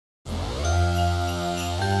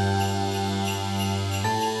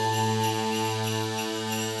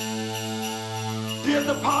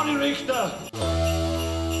the Party Richter.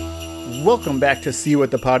 Welcome back to See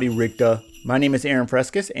What the Potty Richter. My name is Aaron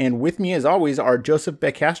Frescus, and with me as always are Joseph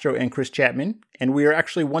Beccastro and Chris Chapman. And we are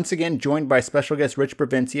actually once again joined by special guest Rich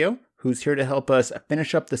Provencio, who's here to help us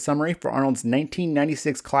finish up the summary for Arnold's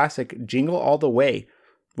 1996 classic, Jingle All the Way.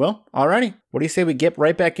 Well, alrighty. What do you say we get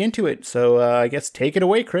right back into it? So I guess take it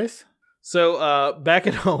away, Chris. So back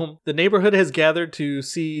at home, the neighborhood has gathered to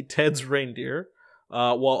see Ted's reindeer,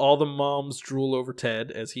 while all the moms drool over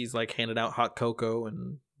Ted as he's like handing out hot cocoa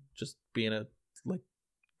and just being a like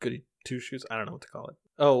goody two shoes. I don't know what to call it.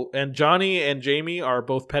 Oh, and Johnny and Jamie are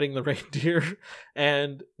both petting the reindeer,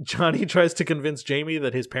 and Johnny tries to convince Jamie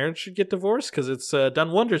that his parents should get divorced because it's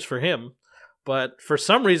done wonders for him. But for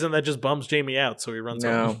some reason, that just bums Jamie out, so he runs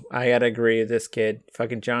home. No, I gotta agree with this kid.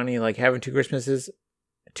 Fucking Johnny, like having 2 Christmases,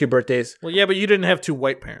 2 birthdays. Well, yeah, but you didn't have 2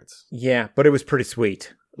 white parents. Yeah, but it was pretty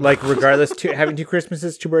sweet. Like, regardless, having 2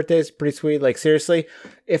 Christmases, 2 birthdays, pretty sweet. Like, seriously,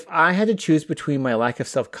 if I had to choose between my lack of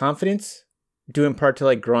self-confidence, due in part to,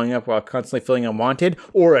 like, growing up while constantly feeling unwanted,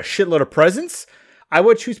 or a shitload of presents, I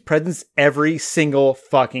would choose presents every single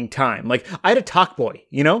fucking time. Like, I had a talk boy,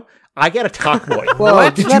 you know? I got a talk boy. Well,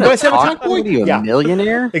 did you guys have a talk boy? Are you a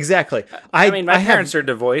millionaire? Exactly. I mean, my parents are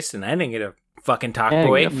divorced, and I didn't get a fucking talk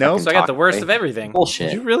boy. No. So I got the worst of everything.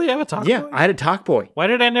 Bullshit. Did you really have a talk boy? Yeah, I had a talk boy. Why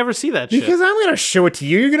did I never see that shit? Because I'm going to show it to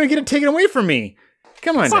you. You're going to get it taken away from me.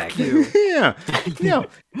 Come on. Fuck you. Yeah. No.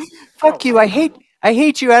 Fuck you. I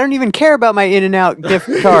hate you. I don't even care about my In-N-Out gift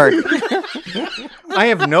card. I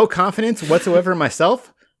have no confidence whatsoever in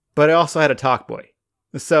myself, but I also had a talk boy.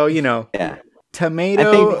 So, you know, Yeah.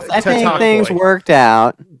 tomato I to think talk things boy. worked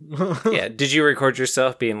out. Yeah. Did you record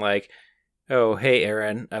yourself being like, "Oh, hey,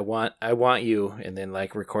 Aaron, I want you," and then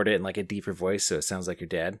like record it in like a deeper voice so it sounds like your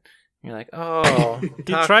dad? You're like, "Oh, He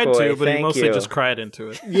talk tried boy, to, but he thank mostly you." just cried into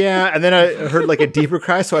it. Yeah, and then I heard like a deeper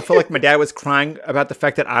cry, so I felt like my dad was crying about the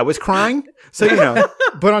fact that I was crying. So, you know,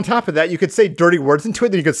 but on top of that, you could say dirty words into it,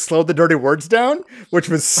 then you could slow the dirty words down, which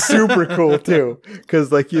was super cool too.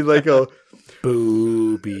 Because like you like go,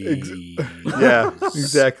 booby. yeah,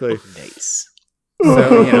 exactly. Nice.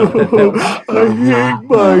 So, you know, I hate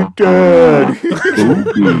my dad.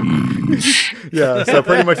 Yeah, so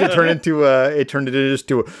pretty much it turned into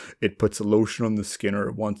it puts a lotion on the skin or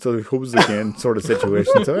it wants to hose again sort of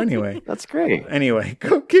situation. So anyway, That's great.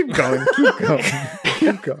 keep going.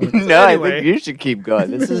 No, I anyway. think you should keep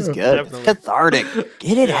going. This is good. Definitely. It's cathartic.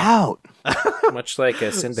 Get it out. Much like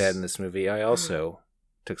Sinbad in this movie, I also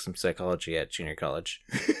took some psychology at junior college.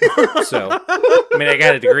 So, I mean, I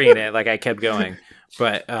got a degree in it. Like, I kept going.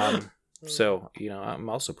 But, so, you know, I'm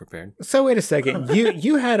also prepared. So wait a second.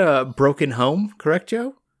 You had a broken home, correct,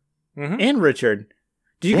 Joe? Mm-hmm. And Richard.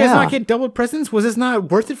 Did you guys Yeah. not get double presents? Was this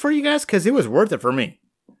not worth it for you guys? Because it was worth it for me.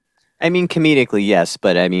 I mean, comedically, yes,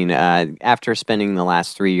 but I mean, after spending the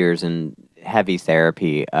last 3 years in heavy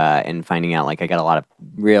therapy and finding out, like, I got a lot of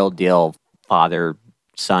real deal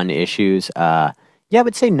father-son issues, yeah, I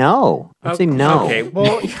would say no. I'd say no. Okay,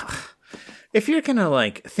 well, if you're gonna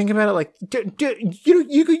like think about it, like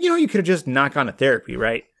you could have just knocked on a therapy,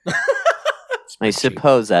 right? I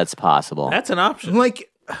suppose that's possible. That's an option. Like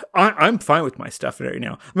I'm fine with my stuff right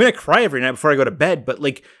now. I mean, I cry every night before I go to bed, but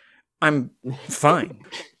like I'm fine.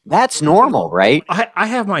 That's normal, right? I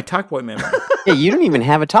have my talk boy memory. Yeah, you don't even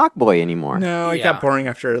have a talk boy anymore. No, it Yeah. got boring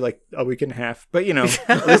after like a week and a half. But you know,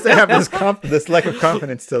 at least I have this lack of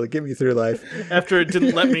confidence to get me through life. After it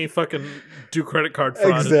didn't let me fucking do credit card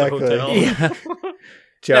fraud Exactly. at the hotel. Yeah.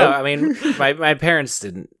 Joe, No, I mean, my parents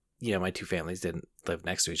didn't, you know, my 2 families didn't live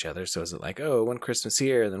next to each other. So is it like, oh, one Christmas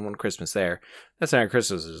here, then one Christmas there? That's not our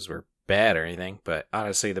Christmases were bad or anything. But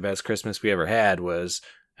honestly, the best Christmas we ever had was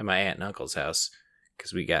at my aunt and uncle's house.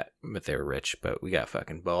 Because but they were rich, but we got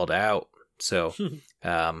fucking balled out. So,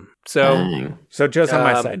 Dang. so Joe's on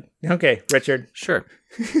my Um, side. Okay, Richard. sure.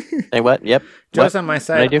 Say what? Yep. Joe's What? on my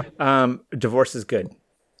side. What'd I Divorce is good.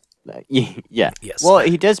 Yeah. Yes. Well,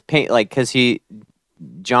 he does paint like because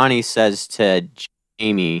Johnny says to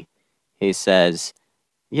Jamie, he says,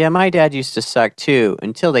 "Yeah, my dad used to suck too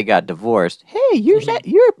until they got divorced. Hey, your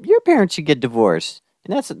parents should get divorced."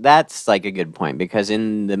 And that's like a good point because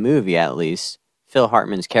in the movie, at least, Phil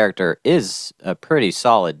Hartman's character is a pretty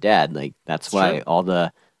solid dad. Like that's why all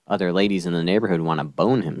the other ladies in the neighborhood want to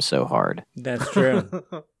bone him so hard. That's true.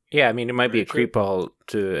 Yeah, I mean, it might be a creepball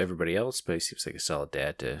to everybody else, but he seems like a solid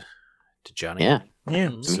dad to Johnny. Yeah. Yeah. I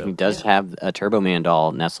mean, he does have a Turbo Man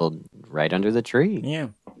doll nestled right under the tree. Yeah.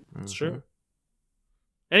 It's true.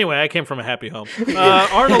 Anyway, I came from a happy home.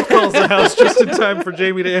 Arnold calls the house just in time for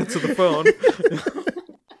Jamie to answer the phone.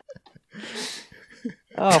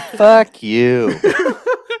 Oh, fuck you.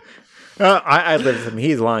 I lived with him.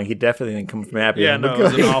 He's lying. He definitely didn't come from happy. Yeah, home. no, it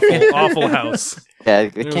was an awful, awful house. Yeah,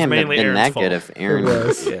 it was can't have mainly been Aaron's that good fault. if Aaron It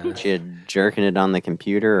was. Yeah. she had jerking it on the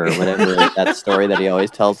computer or whatever that story that he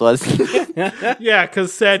always tells was. Yeah,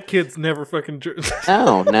 because sad kids never fucking.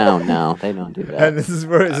 No, they don't do that. And this is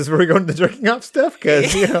where we go into the jerking off stuff?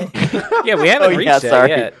 Because, you know. Yeah, we haven't Oh, reached yeah, that sorry.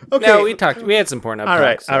 yet. Okay. No, we had some porn up. All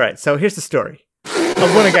right. So here's the story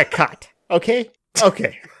of when I got caught. Okay.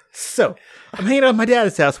 So I'm hanging out at my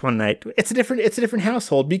dad's house one night. It's a different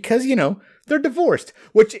household because, you know, they're divorced.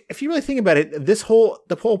 Which, if you really think about it, the whole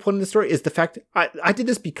point of the story is the fact I did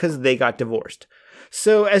this because they got divorced.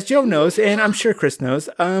 So, as Joe knows, and I'm sure Chris knows,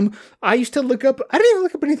 I used to look up, I didn't even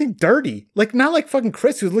look up anything dirty. Like, not like fucking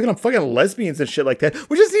Chris, who's looking up fucking lesbians and shit like that,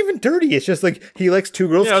 which isn't even dirty. It's just like, he likes two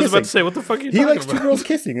girls Yeah, I was kissing. about to say, what the fuck are you He talking likes about? two girls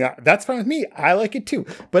kissing. That's fine with me. I like it too.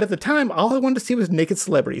 But at the time, all I wanted to see was naked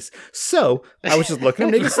celebrities. So, I was just looking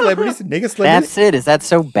at naked celebrities. That's it. Is that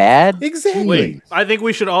so bad? Exactly. Wait, I think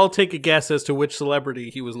we should all take a guess as to which celebrity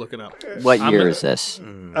he was looking up. What I'm year gonna- is this?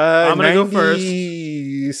 I'm gonna go first.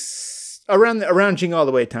 90s around Jingle All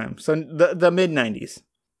the Way time. So the mid 90s.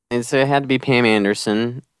 And so it had to be Pam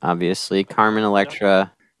Anderson, obviously. Carmen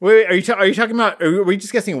Electra. Wait, are you talking about? Are we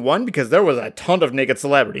just guessing one? Because there was a ton of naked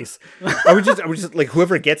celebrities. Are we just like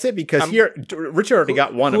whoever gets it? Because here, Richard already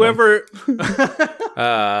got one. Whoever.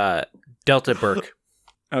 Delta Burke.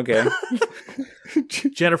 Of them. Okay.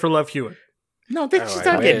 Jennifer Love Hewitt. No, she's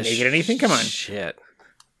not getting naked. Anything? Come on. Shit.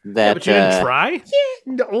 That Yeah, but you didn't try?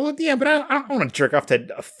 No, yeah, but I don't want to jerk off to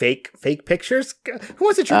fake pictures. Who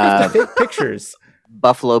wants to jerk off to fake pictures?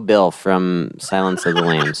 Buffalo Bill from Silence of the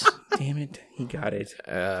Lambs. Damn it, he got it.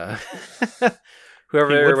 He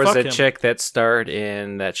Whoever would was fuck the him. chick that starred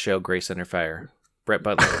in that show Grace Under Fire. Brett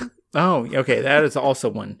Butler. Oh, okay, that is also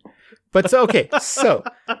one. But so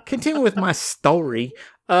continue with my story.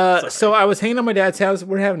 So I was hanging at my dad's house.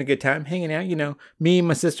 We're having a good time, hanging out, you know, me,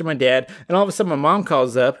 my sister, my dad. And all of a sudden my mom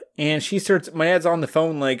calls up and my dad's on the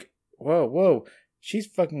phone like, whoa. She's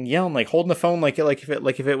fucking yelling, like holding the phone like if it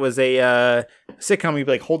was a sitcom, you'd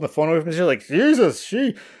be like holding the phone away from her. She's like, Jesus,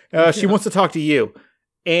 she wants to talk to you.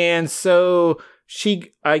 And so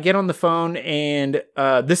I get on the phone, and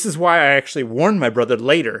this is why I actually warned my brother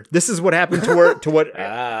later. This is what happened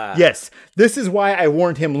Yes, this is why I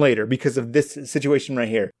warned him later, because of this situation right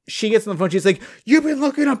here. She gets on the phone, she's like, you've been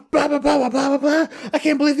looking up blah, blah, blah, blah, blah, blah, I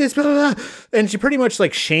can't believe this, blah, blah, blah. And she pretty much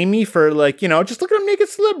like shamed me for like, you know, just looking up naked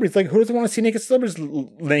celebrities. Like, who doesn't want to see naked celebrities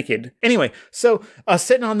naked? Anyway, so I was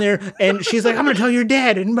sitting on there, and she's like, I'm going to tell your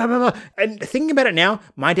dad, and blah, blah, blah. And thinking about it now,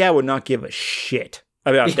 my dad would not give a shit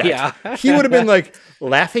about that. Yeah. He would have been like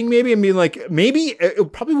laughing maybe and being like, maybe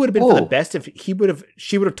it probably would have been for the best if she would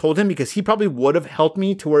have told him, because he probably would have helped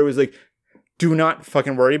me to where it was like, do not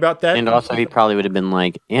fucking worry about that. And also, he probably would have been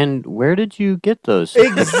like, and where did you get those?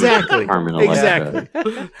 Exactly. Carmen Electra. Exactly.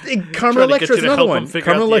 Carmen Trying to Electra get is you to another help one. him figure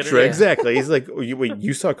Carmen out the Electra, internet. exactly. He's like, wait,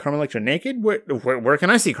 you saw Carmen Electra naked? Where can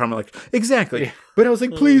I see Carmen Electra? Exactly. Yeah. But I was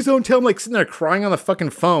like, please don't tell him, like sitting there crying on the fucking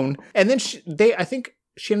phone. And then I think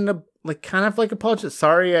she ended up like kind of like apologized.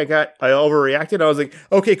 Sorry, I overreacted. I was like,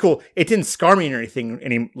 okay, cool. It didn't scar me or anything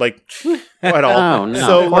at all. Oh, no,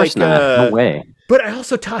 So of course like, not. No way. But I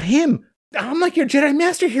also taught him. I'm like your Jedi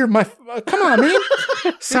Master here. Come on, man.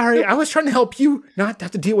 Sorry, I was trying to help you not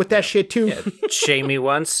have to deal with that shit too. Yeah. Shame me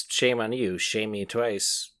once, shame on you. Shame me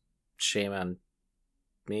twice, shame on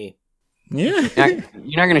me. Yeah. You're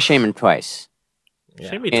not going to shame him twice.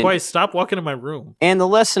 Yeah. Shame me And- twice. Stop walking in my room. And the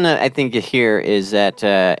lesson I think here is that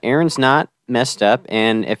Aaron's not messed up,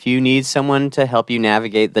 and if you need someone to help you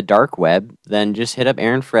navigate the dark web, then just hit up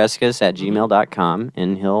aaronfrescas@gmail.com,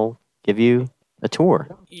 and he'll give you a tour.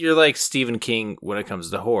 You're like Stephen King when it comes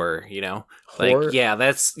to horror, you know? Horror? Like,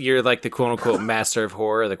 yeah, you're like the quote unquote master of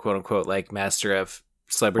horror, the quote unquote like master of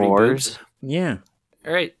celebrity Horrors. boobs. Yeah.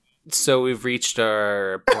 All right. So we've reached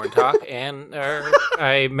our porn talk, and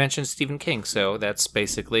I mentioned Stephen King, so that's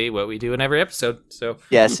basically what we do in every episode. So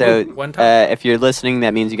Yeah, so one time. if you're listening,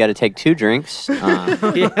 that means you got to take 2 drinks. And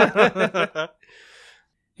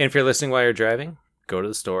if you're listening while you're driving, go to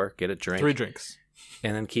the store, get a drink, 3 drinks.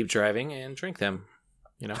 and then keep driving and drink them.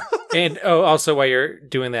 You know. And also while you're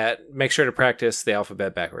doing that, make sure to practice the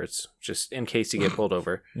alphabet backwards, just in case you get pulled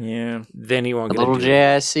over. Yeah. Then you won't A get little a duty.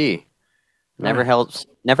 JIC. Never helps.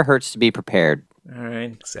 Never hurts to be prepared. All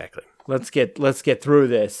right. Exactly. Let's get through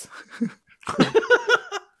this.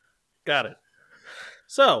 Got it.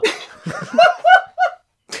 So,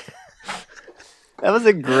 That was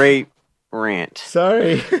a great rant.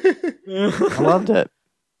 Sorry. I loved it.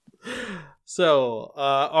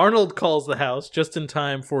 Arnold calls the house just in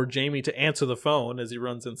time for Jamie to answer the phone as he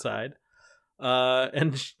runs inside.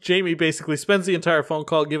 And Jamie basically spends the entire phone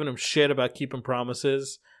call giving him shit about keeping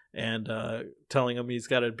promises and telling him he's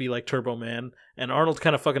got to be like Turbo Man. And Arnold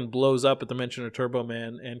kind of fucking blows up at the mention of Turbo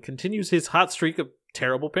Man and continues his hot streak of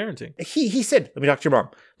terrible parenting. He said, "Let me talk to your mom.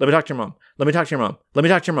 Let me talk to your mom. Let me talk to your mom. Let me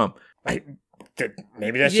talk to your mom."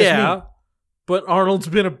 Maybe that's just me. But Arnold's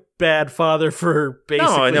been a bad father for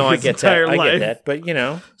basically his entire life. I get that, but you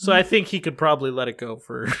know. So I think he could probably let it go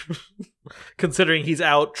for considering he's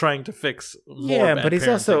out trying to fix more bad but he's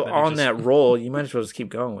parenting also than on just- that role. You might as well just keep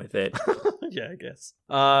going with it. Yeah, I guess.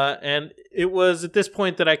 And it was at this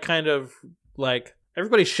point that I kind of like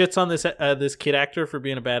everybody shits on this kid actor for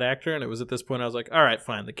being a bad actor, and it was at this point I was like, all right,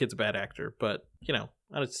 fine, the kid's a bad actor, but you know,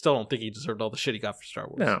 I still don't think he deserved all the shit he got for Star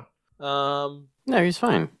Wars. No. No, he's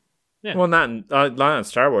fine. Yeah. Well, not in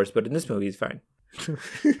Star Wars, but in this movie, he's fine.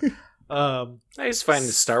 I just find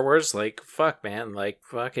Star Wars like fuck, man, like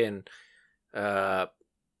fucking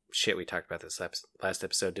shit. We talked about this last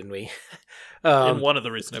episode, didn't we? In one of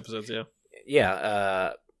the recent episodes, yeah.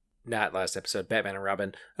 Yeah, not last episode, Batman and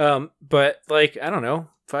Robin. But like I don't know,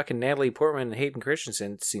 fucking Natalie Portman and Hayden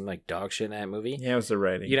Christensen seemed like dog shit in that movie. Yeah, it was the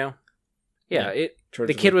writing. You know, yeah. George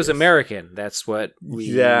The kid was Lucas. American. That's what we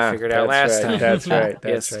figured out last time. That's right.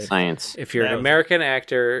 Yes. That's right. Science. If you're That an was- American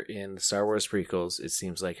actor in the Star Wars prequels, it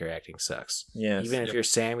seems like your acting sucks. Yes. Even if you're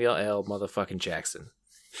Samuel L. motherfucking Jackson.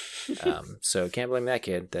 So can't blame that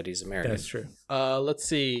kid that he's American. That's true. Let's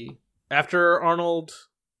see. After Arnold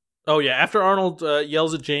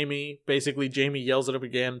yells at Jamie, basically Jamie yells at him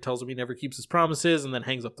again, tells him he never keeps his promises, and then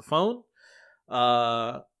hangs up the phone.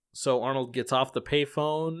 So Arnold gets off the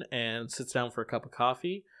payphone and sits down for a cup of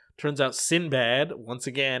coffee. Turns out Sinbad, once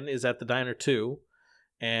again, is at the diner too,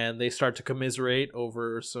 and they start to commiserate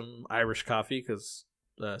over some Irish coffee because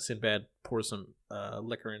Sinbad pours some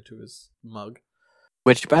liquor into his mug.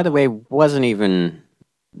 Which, by the way, wasn't even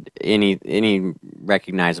any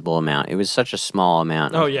recognizable amount. It was such a small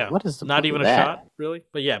amount. Oh yeah, What is the not point even of a that? shot, really?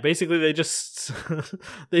 But yeah, basically they just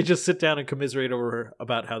sit down and commiserate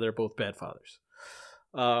about how they're both bad fathers.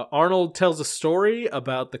 Arnold tells a story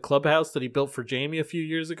about the clubhouse that he built for Jamie a few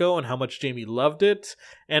years ago and how much Jamie loved it,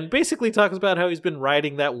 and basically talks about how he's been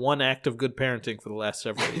riding that one act of good parenting for the last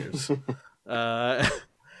several years.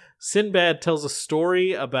 Sinbad tells a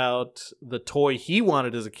story about the toy he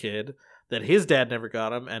wanted as a kid that his dad never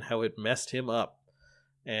got him and how it messed him up.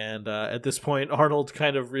 And at this point, Arnold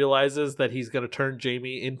kind of realizes that he's going to turn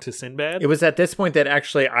Jamie into Sinbad. It was at this point that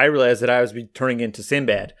actually I realized that I was turning into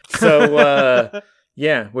Sinbad. So,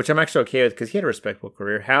 yeah, which I'm actually okay with because he had a respectable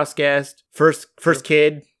career. House Guest, First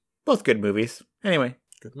Kid, both good movies. Anyway.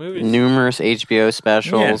 Good movies. Numerous HBO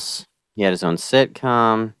specials. He had his own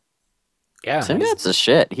sitcom. Yeah. Sinbad's the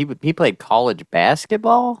shit. He played college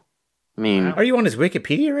basketball. I mean, Are you on his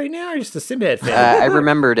Wikipedia right now or just a Sinbad fan? I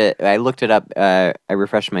remembered it. I looked it up. I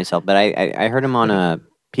refreshed myself, but I heard him on a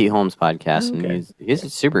Pete Holmes podcast, Okay. and he's a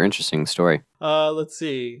super interesting story. Let's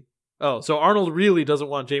see. Oh, so Arnold really doesn't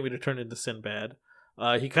want Jamie to turn into Sinbad.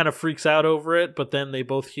 He kind of freaks out over it, but then they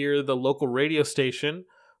both hear the local radio station,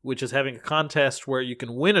 which is having a contest where you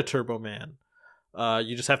can win a Turbo Man.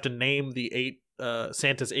 You just have to name the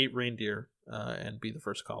Santa's 8 reindeer and be the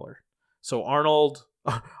first caller. So Arnold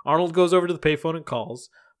goes over to the payphone and calls,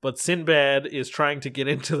 but Sinbad is trying to get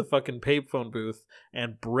into the fucking payphone booth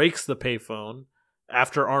and breaks the payphone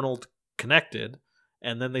after Arnold connected,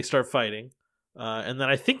 and then they start fighting. And then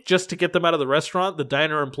I think just to get them out of the restaurant, the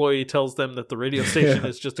diner employee tells them that the radio station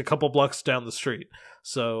is just a couple blocks down the street.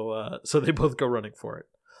 So they both go running for it.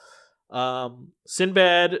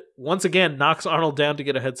 Sinbad once again knocks Arnold down to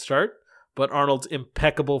get a head start, but Arnold's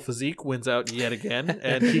impeccable physique wins out yet again,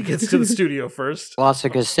 and he gets to the studio first. Well, also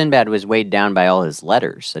because Sinbad was weighed down by all his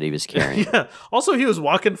letters that he was carrying. Yeah. Also, he was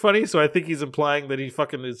walking funny, so I think he's implying that he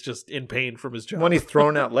fucking is just in pain from his job. When he's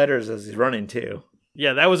throwing out letters as he's running, too.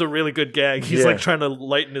 Yeah, that was a really good gag. He's Yeah. like trying to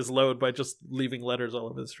lighten his load by just leaving letters all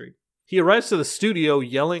over the street. He arrives to the studio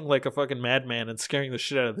yelling like a fucking madman and scaring the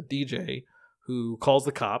shit out of the DJ, who calls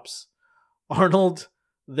the cops. Arnold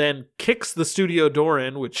then kicks the studio door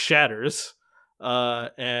in, which shatters.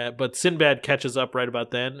 But Sinbad catches up right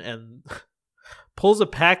about then and pulls a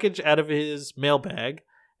package out of his mailbag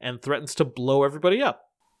and threatens to blow everybody up.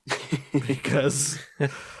 Because...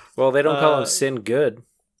 Well, they don't call him Sin Good.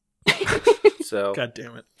 So God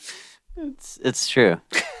damn it. It's true. All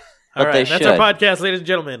But right, they that's should. our podcast, ladies and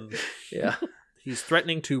gentlemen. yeah. He's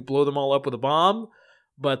threatening to blow them all up with a bomb,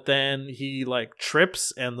 but then he like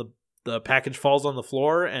trips and the package falls on the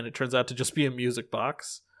floor, and it turns out to just be a music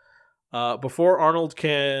box. Before Arnold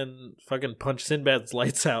can fucking punch Sinbad's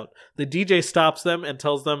lights out, the DJ stops them and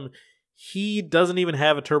tells them he doesn't even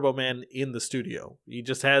have a Turbo Man in the studio. He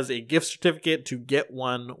just has a gift certificate to get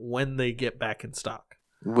one when they get back in stock.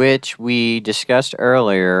 Which we discussed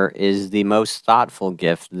earlier is the most thoughtful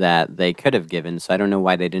gift that they could have given, so I don't know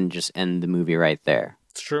why they didn't just end the movie right there.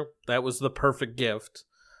 It's true. That was the perfect gift.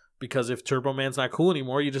 Because if Turbo Man's not cool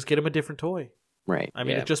anymore, you just get him a different toy. Right. I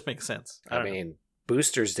mean, Yeah. it just makes sense. I mean,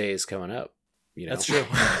 Booster's Day is coming up. You know? That's true.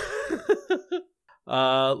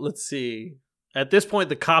 Let's see. At this point,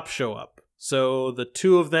 the cops show up. So the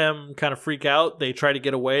two of them kind of freak out. They try to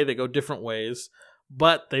get away. They go different ways.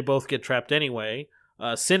 But they both get trapped anyway.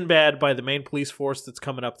 Sinbad by the main police force that's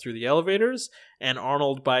coming up through the elevators. And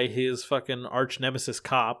Arnold by his fucking arch nemesis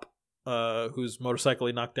cop, whose motorcycle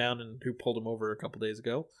he knocked down and who pulled him over a couple days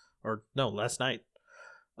ago. Or, no, last night.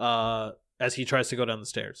 As he tries to go down the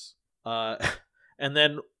stairs. And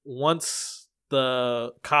then once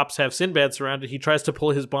the cops have Sinbad surrounded, he tries to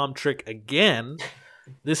pull his bomb trick again.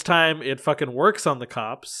 This time it fucking works on the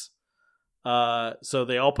cops. So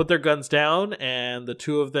they all put their guns down and the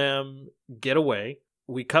two of them get away.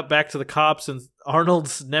 We cut back to the cops and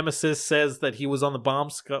Arnold's nemesis says that he was on the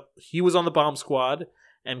bomb squad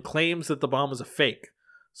and claims that the bomb was a fake.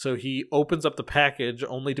 So he opens up the package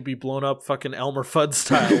only to be blown up fucking Elmer Fudd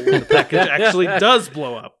style when the package actually does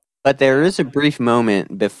blow up. But there is a brief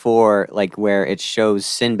moment before, like, where it shows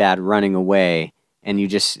Sinbad running away, and you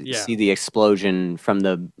just see the explosion from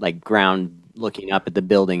the ground looking up at the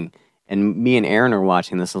building. And me and Aaron are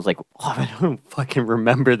watching this. I was like, oh, I don't fucking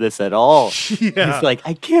remember this at all. He's like,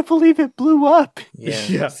 I can't believe it blew up.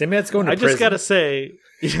 Yeah. Sinbad's going to I prison.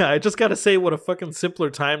 just gotta say what a fucking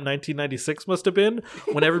simpler time 1996 must have been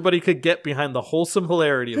when everybody could get behind the wholesome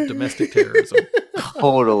hilarity of domestic terrorism.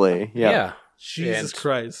 Totally. Yeah. Jesus And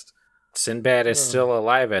Christ. Sinbad is still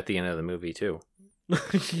alive at the end of the movie, too.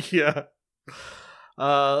 Yeah.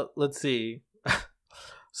 Let's see.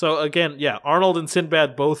 So again, Arnold and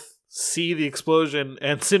Sinbad both see the explosion,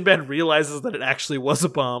 and Sinbad realizes that it actually was a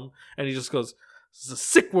bomb, and he just goes, "This is a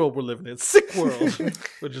sick world we're living in, sick world,"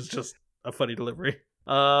 which is just a funny delivery.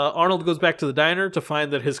 Arnold goes back to the diner to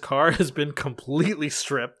find that his car has been completely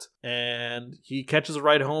stripped, and he catches a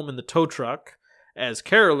ride home in the tow truck as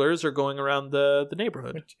carolers are going around the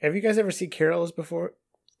neighborhood. Have you guys ever seen carolers before?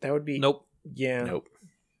 That would be... Nope. Yeah. Nope.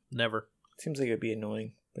 Never. Seems like it would be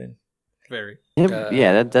annoying. But... Very.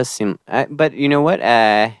 Yeah, that does seem... but you know what?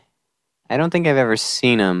 I don't think I've ever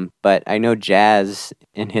seen him, but I know Jazz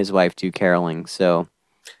and his wife do caroling, so...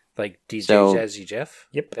 Like DJ So- Jazzy Jeff?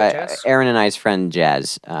 Yep. That Jazz? Aaron and I's friend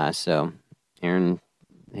Jazz, so Aaron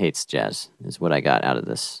hates Jazz, is what I got out of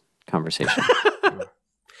this conversation.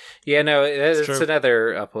 Yeah, no, it's true.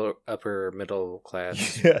 another upper middle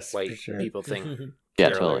class Yes, white for sure. people thing.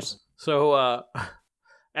 Yeah, Carolers. totally. So,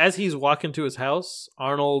 as he's walking to his house,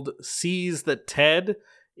 Arnold sees that Ted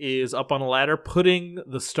is up on a ladder putting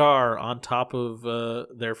the star on top of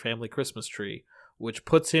their family Christmas tree, which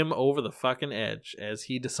puts him over the fucking edge as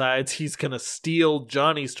he decides he's going to steal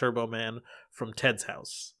Johnny's Turbo Man from Ted's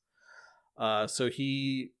house. So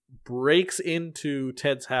he breaks into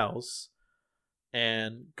Ted's house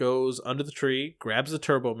and goes under the tree, grabs the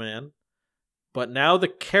Turbo Man. But now the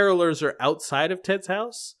carolers are outside of Ted's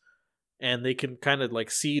house, and they can kind of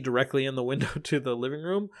like see directly in the window to the living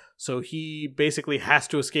room. So he basically has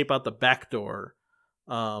to escape out the back door.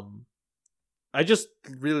 I just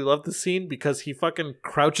really love the scene because he fucking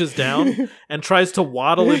crouches down and tries to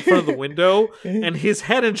waddle in front of the window, and his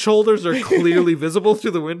head and shoulders are clearly visible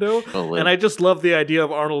through the window. Totally. And I just love the idea of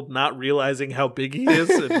Arnold not realizing how big he is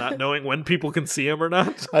and not knowing when people can see him or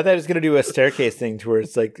not. I thought he was going to do a staircase thing to where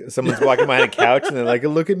it's like someone's walking behind a couch and they're like,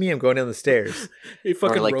 look at me, I'm going down the stairs. He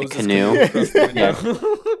fucking like the rows his canoe. across the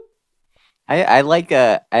window. I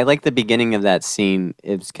like the beginning of that scene.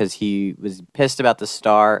 It's because he was pissed about the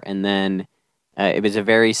star, and then it was a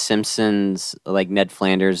very Simpsons, like Ned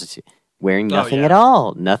Flanders wearing nothing yeah. at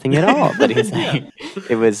all, nothing at all. But he's like,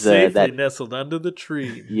 it was Safely that. nestled under the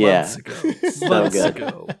tree Yeah. months ago. So Months good.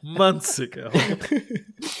 ago. Months ago.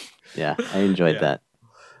 Yeah, I enjoyed Yeah.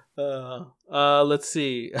 that. Let's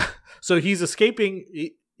see. So he's escaping.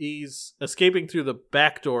 He's escaping through the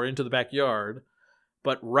back door into the backyard.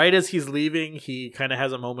 But right as he's leaving, he kind of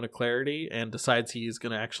has a moment of clarity and decides he's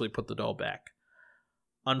going to actually put the doll back.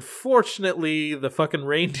 Unfortunately, the fucking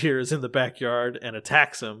reindeer is in the backyard and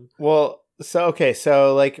attacks him. Well, so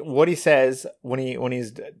like what he says when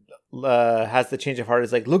he's has the change of heart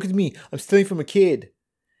is like, look at me, I'm stealing from a kid.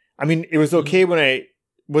 I mean, it was okay when I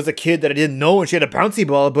was a kid that I didn't know and she had a bouncy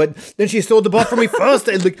ball, but then she stole the ball from me first.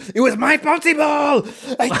 And like, it was my bouncy ball.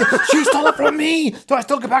 She stole it from me, so I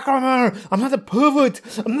stole it back from her. I'm not a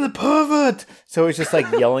pervert. So it's just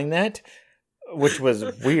like yelling that. which was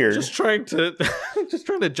weird. just trying to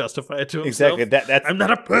justify it to himself. Exactly. That's I'm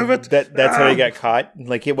not a pervert. That's how he got caught.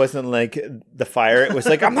 Like it wasn't like the fire. It was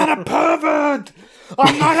like I'm not a pervert.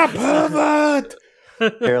 I'm not a pervert.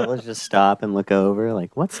 Carol will just stop and look over,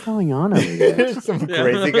 like, what's going on over there? Some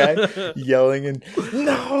crazy guy yelling and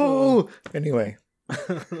no. Anyway,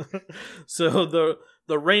 So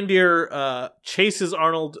the reindeer chases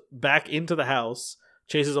Arnold back into the house,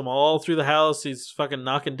 chases him all through the house. He's fucking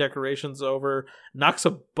knocking decorations over, knocks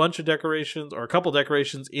a bunch of decorations or a couple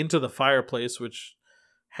decorations into the fireplace, which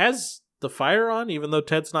has the fire on, even though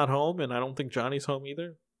Ted's not home, and I don't think Johnny's home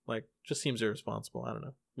either. Like, just seems irresponsible. I don't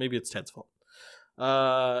know. Maybe it's Ted's fault.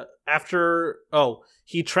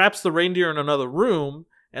 He traps the reindeer in another room,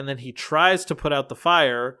 and then he tries to put out the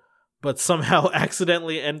fire, but somehow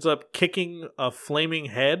accidentally ends up kicking a flaming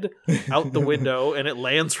head out the window, and it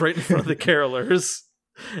lands right in front of the carolers.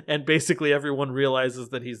 And basically everyone realizes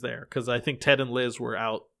that he's there, because I think Ted and Liz were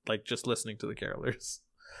out, like, just listening to the carolers.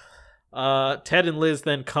 Ted and Liz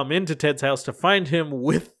then come into Ted's house to find him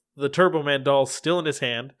with the Turbo Man doll still in his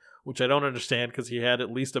hand, which I don't understand because he had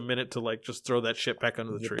at least a minute to like just throw that shit back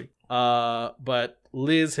under the tree. But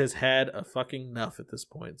Liz has had a fucking enough at this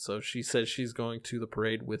point, so she says she's going to the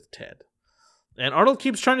parade with Ted. And Arnold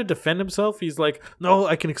keeps trying to defend himself. He's like, "No,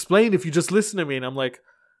 I can explain if you just listen to me." And I'm like,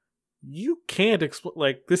 "You can't explain.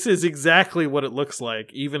 Like, this is exactly what it looks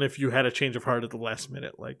like, even if you had a change of heart at the last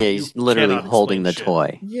minute." Like, Yeah, he's literally cannot holding the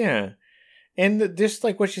explain shit. toy. yeah. And just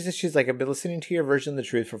like what she said, she's like, I've been listening to your version of the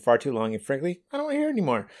truth for far too long, and frankly, I don't want to hear it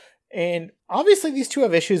anymore. And obviously, these two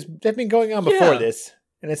have issues that have been going on before Yeah. this.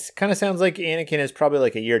 And it kind of sounds like Anakin is probably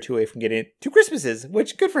like a year or two away from getting 2 Christmases,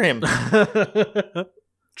 which good for him.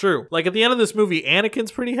 True. Like at the end of this movie,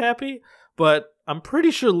 Anakin's pretty happy, but I'm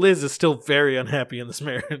pretty sure Liz is still very unhappy in this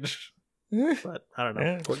marriage. But I don't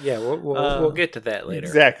know. Yeah, Well, yeah, we'll get to that later.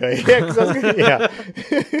 exactly. Yeah, 'cause I was gonna,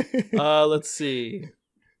 yeah. Let's see.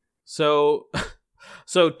 So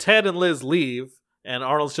Ted and Liz leave, and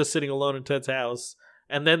Arnold's just sitting alone in Ted's house.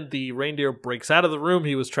 And then the reindeer breaks out of the room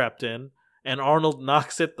he was trapped in, and Arnold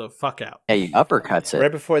knocks it the fuck out. Yeah, he uppercuts it.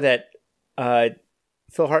 Right before that,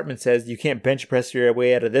 Phil Hartman says, you can't bench press your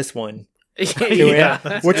way out of this one. Yeah,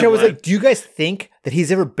 that's a Which good I was one. like, do you guys think that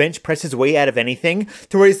he's ever bench pressed his way out of anything?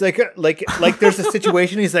 To where he's like there's a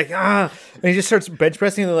situation, he's like, and he just starts bench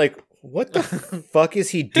pressing, and they're like, what the fuck is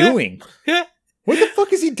he doing? What the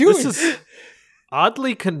fuck is he doing? This is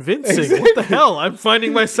oddly convincing. What the hell? I'm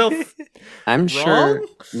finding myself I'm sure. wrong?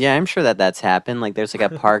 Yeah, I'm sure that's happened. Like, there's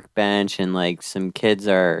like a park bench, and like some kids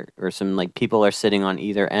or some like people are sitting on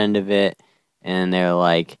either end of it, and they're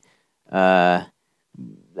like, "Oh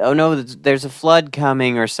no, there's a flood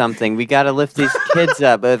coming or something. We got to lift these kids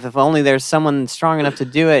up. If only there's someone strong enough to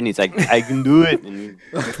do it." And he's like, "I can do it." And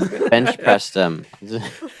he bench pressed them.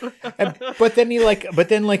 But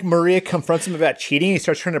then Maria confronts him about cheating. He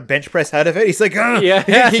starts trying to bench press out of it. He's like,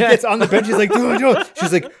 Yeah. He gets on the bench. He's like, do it.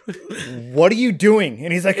 She's like, what are you doing?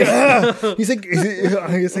 And he's like, he's like,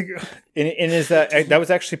 and his that was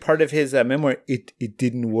actually part of his memoir. It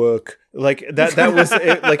didn't work. Like that was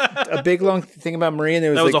like a big long thing about Maria. And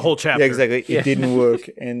there was That was like, a whole chapter. Yeah, exactly. It didn't work.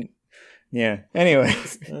 And yeah. Anyway,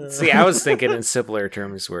 See, I was thinking in simpler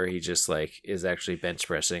terms where he just like is actually bench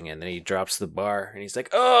pressing, and then he drops the bar, and he's like,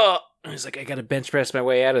 "Oh," and he's like, "I got to bench press my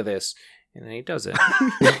way out of this," and then he does it.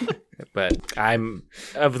 But I'm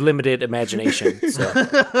of limited imagination, so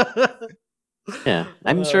Yeah,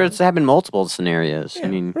 I'm sure it's happened multiple scenarios. I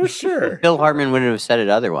mean, for sure. Phil Hartman wouldn't have said it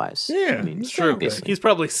otherwise. Yeah, I mean, it's True. obviously. He's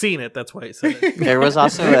probably seen it. That's why he said it. There was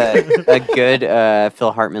also a good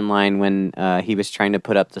Phil Hartman line when he was trying to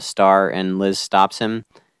put up the star and Liz stops him,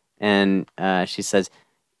 and she says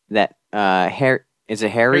that Harry He's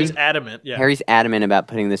adamant. Yeah. Harry's adamant about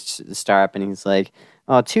putting the star up, and he's like,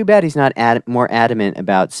 "Oh, too bad he's not more adamant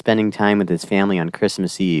about spending time with his family on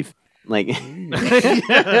Christmas Eve." Like,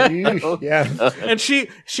 Yeah. And she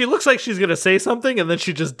looks like she's gonna say something, and then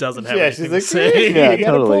she just doesn't have Yeah, anything she's like, to say. yeah, you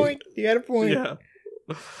got totally. a point. You got a point. Yeah.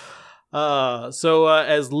 So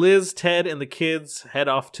as Liz, Ted, and the kids head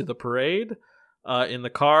off to the parade in the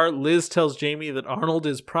car, Liz tells Jamie that Arnold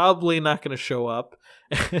is probably not going to show up,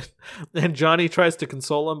 and Johnny tries to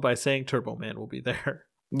console him by saying Turbo Man will be there.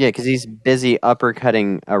 yeah, because he's busy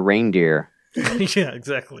uppercutting a reindeer, Yeah,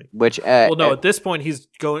 exactly. which Well, no, at this point he's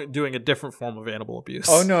doing a different form of animal abuse.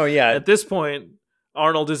 Oh no, yeah. At this point,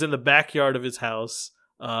 Arnold is in the backyard of his house,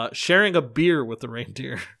 sharing a beer with the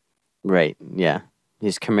reindeer. right, yeah,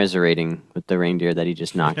 he's commiserating with the reindeer that he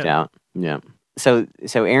just knocked Yeah. out. Yeah. So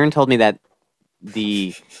Aaron told me that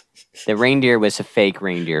the reindeer was a fake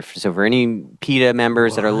reindeer. So for any PETA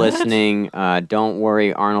members that are What? listening, don't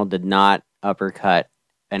worry. Arnold did not uppercut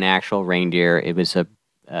an actual reindeer. It was a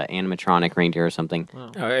animatronic reindeer or something.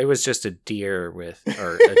 Oh, it was just a deer with a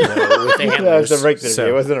doe with antlers. That was a regular so-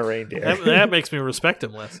 deer. It wasn't a reindeer. That makes me respect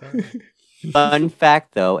him less. Huh? Fun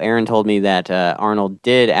fact, though, Aaron told me that Arnold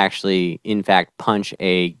did actually, in fact, punch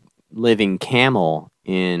a living camel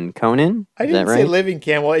in Conan. I Is didn't that say right? living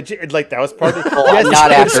camel. Like that was part of. Well,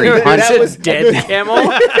 not after he that punched was a dead camel.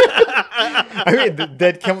 I mean, the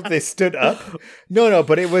dead camel. They stood up. No,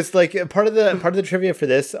 but it was like part of the trivia for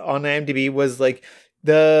this on IMDb was like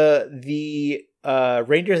the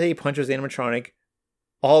reindeer that he punched was animatronic,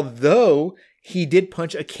 although he did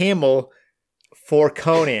punch a camel for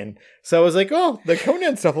Conan. So I was like, oh, the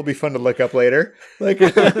Conan stuff will be fun to look up later. Like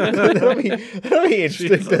that'll be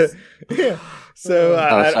interesting. Yeah. So Oh, sorry,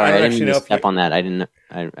 I don't didn't actually mean know to if step on that. I didn't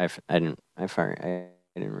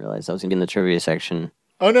realize that was gonna be in the trivia section.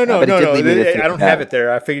 Oh no! But it did lead me to think I don't that- have it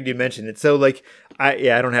there. I figured you mentioned it. So like, I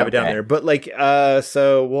don't have it down Okay. there. But like,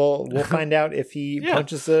 so we'll find out if he Yeah.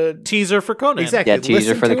 punches a Teaser for Conan. exactly. Yeah,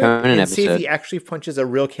 teaser Listen for the to it Conan and see if episode. he actually punches a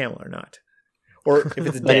real camel or not, or if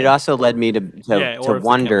it's But dead. it also led me to Yeah, or if the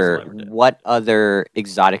wonder camel's alive or dead. what other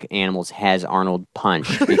exotic animals has Arnold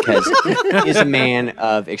punched, because he is a man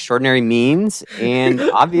of extraordinary means and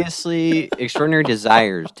obviously extraordinary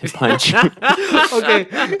desires to punch. Okay,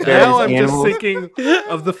 Various now I'm animals. just thinking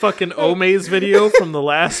of the fucking Omaze video from the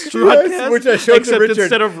last Yes, broadcast, which I showed to except Richard.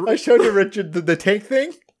 instead of I showed to Richard the tank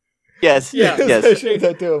thing. Yes, Yeah. I yes. showed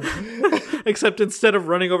that to him. except instead of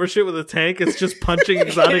running over shit with a tank, it's just punching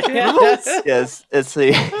exotic animals. Yes, it's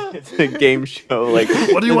a game show. Like,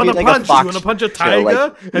 What do you it'd want be to like punch? Do you fox want to punch a show, tiger?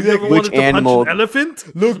 like, Have you ever which wanted to animal- punch an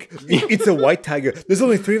elephant? Look, it's a white tiger. There's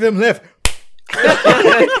only 3 of them left.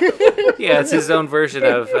 Yeah, it's his own version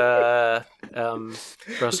of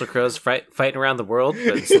Russell Crowe's fighting around the world,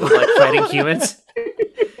 but instead of like fighting humans.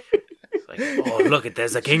 It's like, oh, look,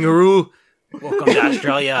 there's a kangaroo. Welcome to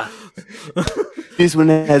Australia. This one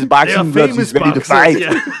has They are boxing gloves. famous He's ready to boxers. fight.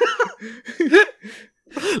 Yeah.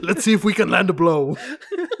 Let's see if we can land a blow.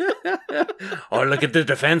 Oh, look at the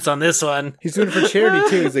defense on this one. He's doing it for charity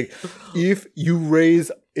too. He's like, if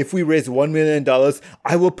we raise $1 million,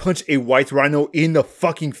 I will punch a white rhino in the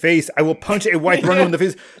fucking face. I will punch a white rhino in the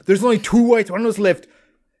face. There's only 2 white rhinos left.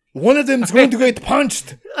 One of them is going to get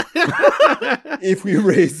punched. If we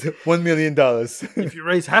raise $1 million. If you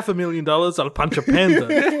raise $500,000, I'll punch a panda.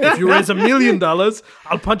 If you raise $1 million,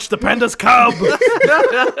 I'll punch the panda's cub.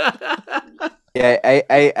 Yeah,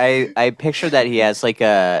 I picture that he has like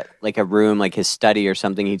a room, like his study or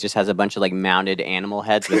something. He just has a bunch of like mounted animal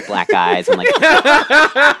heads with black eyes and like.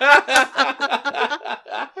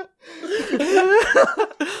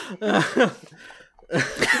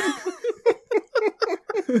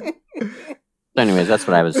 Anyways, that's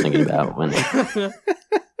what I was thinking about when.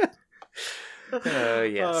 Oh,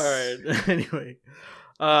 yes. All right. Anyway,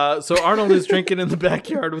 so Arnold is drinking in the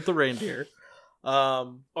backyard with the reindeer. They're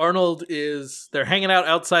hanging out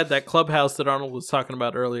outside that clubhouse that Arnold was talking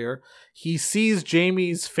about earlier. He sees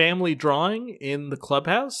Jamie's family drawing in the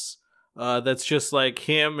clubhouse. That's just like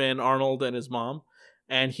him and Arnold and his mom.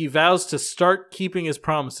 And he vows to start keeping his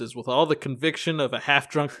promises with all the conviction of a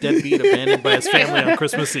half-drunk deadbeat abandoned by his family on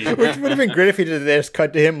Christmas Eve. Which would have been great if he did just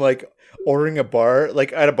cut to him like ordering a bar,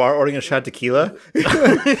 like at a bar ordering a shot of tequila.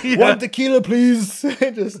 Yeah. 1 tequila, please.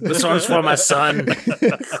 Just, This one's for my son.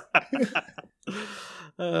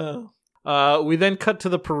 We then cut to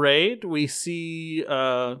the parade. We see,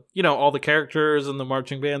 all the characters and the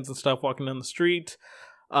marching bands and stuff walking down the street.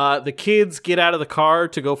 The kids get out of the car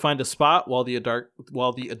to go find a spot while the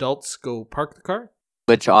adults go park the car.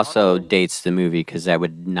 Which also dates the movie, because that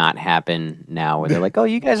would not happen now. Where they're like, "Oh,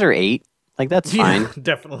 you guys are 8. Like that's fine. Yeah,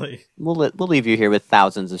 definitely. We'll leave you here with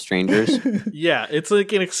thousands of strangers." Yeah, it's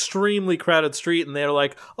like an extremely crowded street, and they're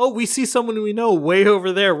like, "Oh, we see someone we know way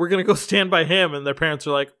over there. We're gonna go stand by him." And their parents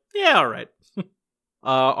are like, "Yeah, all right."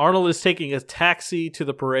 Arnold is taking a taxi to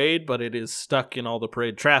the parade, but it is stuck in all the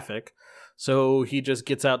parade traffic. So he just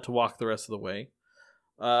gets out to walk the rest of the way.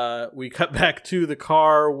 We cut back to the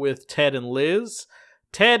car with Ted and Liz.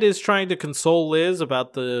 Ted is trying to console Liz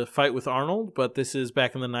about the fight with Arnold, but this is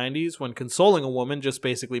back in the 90s when consoling a woman just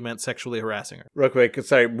basically meant sexually harassing her. real quick,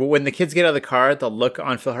 sorry. When the kids get out of the car, the look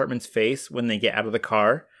on Phil Hartman's face when they get out of the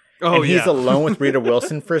car, and he's alone with Rita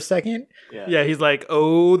Wilson for a second. Yeah, he's like,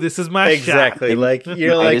 "Oh, this is my Exactly. shot." Like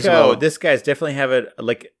you're Might like, as well. oh, this guy's definitely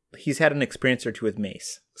he's had an experience or two with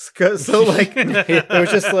Mace. So like, it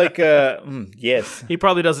was just like, yes. He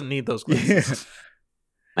probably doesn't need those glasses.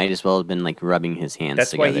 Might as well have been like rubbing his hands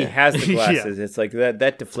That's together. why he has the glasses. It's like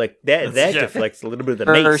that deflects a little bit of the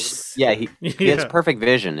Mace. Yeah, he has Yeah. perfect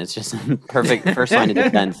vision. It's just perfect. First line of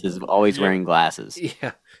defense is always wearing glasses.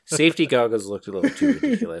 Yeah. Safety goggles looked a little too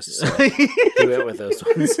ridiculous. So he went with those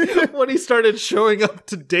ones. When he started showing up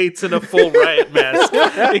to dates in a full riot mask,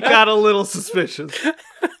 it got a little suspicious.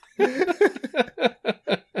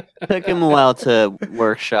 Took him a while to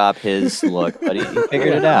workshop his look, but he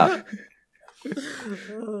figured it out.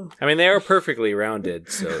 I mean, they are perfectly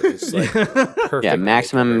rounded, so it's like perfect. Yeah,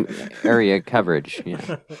 maximum area coverage.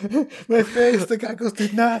 Yeah. My face, the goggles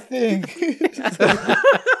did nothing.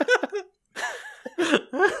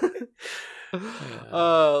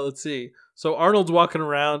 Let's see. So Arnold's walking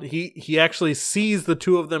around. He actually sees the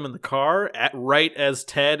two of them in the car right as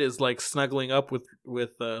Ted is like snuggling up with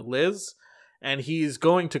Liz, and he's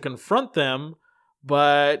going to confront them,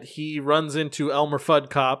 but he runs into Elmer Fudd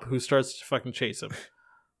cop who starts to fucking chase him.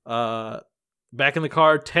 Back in the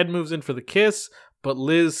car, Ted moves in for the kiss, but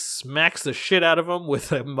Liz smacks the shit out of him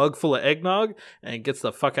with a mug full of eggnog and gets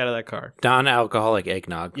the fuck out of that car. Non-alcoholic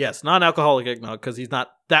eggnog. Yes, non-alcoholic eggnog, because he's not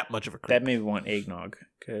that much of a creep. That made me want eggnog,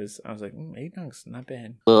 because I was like, eggnog's not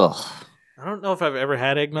bad. Ugh. I don't know if I've ever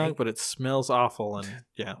had eggnog, but it smells awful, and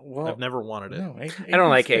Well, I've never wanted it. No, I don't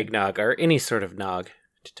like eggnog or any sort of nog,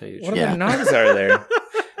 to tell you the What truth. other nogs are there?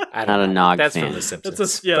 I Not don't a know. nog That's fan. from The Simpsons.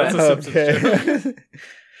 That's a Simpsons joke.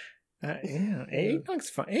 Yeah, eggnog's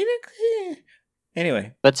fine.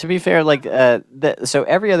 Anyway, But to be fair, like, so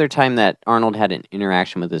every other time that Arnold had an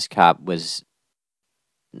interaction with this cop was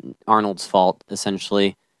Arnold's fault,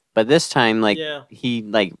 essentially. But this time, like, Yeah. he,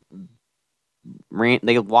 like,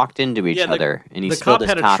 they walked into each Yeah, other, and he The spilled cop his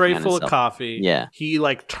had a coffee tray on full of himself. coffee. Yeah. He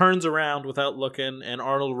like turns around without looking, and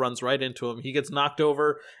Arnold runs right into him. He gets knocked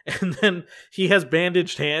over, and then he has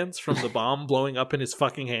bandaged hands from the bomb blowing up in his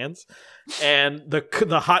fucking hands, and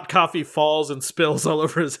the hot coffee falls and spills all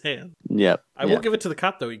over his hand. Yep. I will give it to the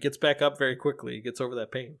cop though; he gets back up very quickly. He gets over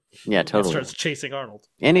that pain. Yeah, And totally. starts chasing Arnold.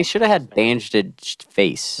 And he should have had bandaged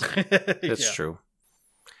face. That's true.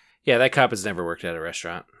 Yeah, that cop has never worked at a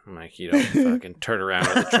restaurant. Like, you don't fucking turn around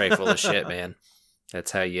with a tray full of shit, man.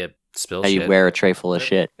 That's how you spill How shit. you wear a tray full of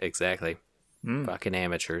shit. Exactly. Fucking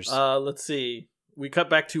amateurs. Let's see. We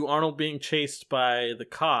cut back to Arnold being chased by the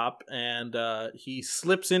cop, and he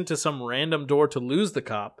slips into some random door to lose the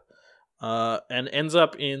cop, and ends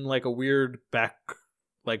up in like a weird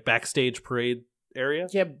backstage parade area.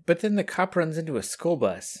 yeah, but then the cop runs into a school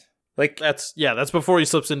bus. Like, That's before he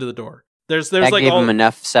slips into the door. There's That like gave all him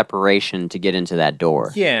enough separation to get into that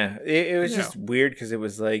door. yeah, it was just weird because it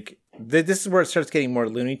was like this is where it starts getting more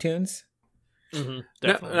Looney Tunes.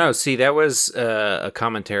 definitely. No, see, that was a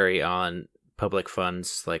commentary on public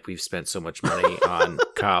funds. Like, we've spent so much money on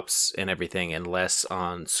cops and everything and less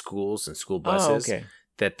on schools and school buses. Oh, okay.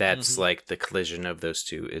 That's like the collision of those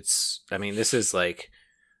two. I mean, this is like,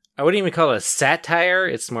 I wouldn't even call it a satire.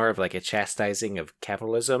 It's more of like a chastising of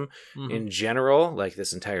capitalism in general, like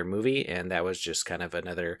this entire movie. And that was just kind of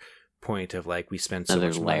another point of like, we spend so Another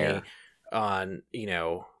much layer. money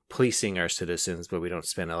on, policing our citizens, but we don't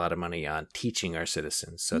spend a lot of money on teaching our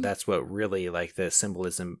citizens. So that's what really like the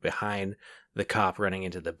symbolism behind the cop running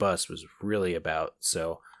into the bus was really about.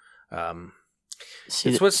 So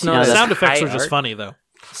it's what's known The as sound effects high were just art. funny though.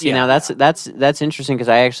 Now that's interesting because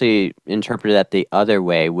I actually interpreted that the other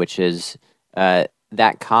way, which is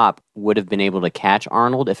that cop would have been able to catch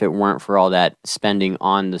Arnold if it weren't for all that spending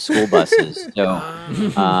on the school buses. So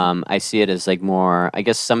I see it as like more, I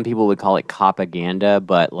guess some people would call it copaganda,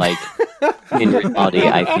 but like in reality,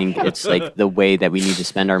 I think it's like the way that we need to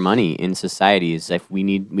spend our money in society is if we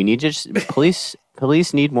need just police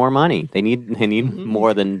need more money. They need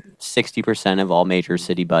more than 60% of all major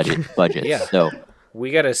city budgets. Yeah. So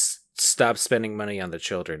We got to stop spending money on the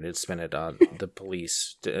children and spend it on the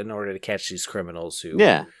police in order to catch these criminals who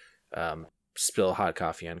spill hot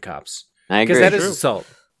coffee on cops. I agree. Because that is assault,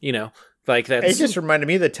 Like It that's just reminded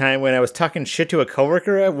me of the time when I was talking shit to a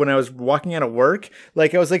coworker when I was walking out of work.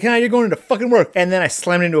 Like, I was like, you're going into fucking work. And then I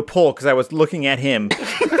slammed into a pole because I was looking at him.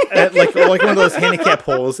 at, like one of those handicap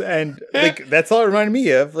poles. And like that's all it reminded me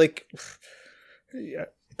of. Like, the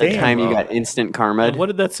damn. time you got instant karma. And what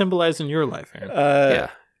did that symbolize in your life, Aaron? yeah.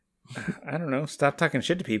 I don't know. Stop talking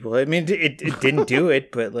shit to people. I mean, it didn't do it,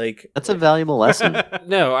 but like, That's a valuable lesson.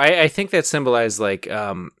 No, I think that symbolized like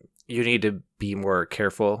you need to be more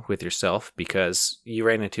careful with yourself because you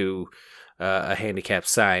ran into a handicap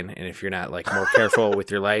sign, and if you're not like more careful with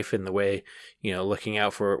your life and the way looking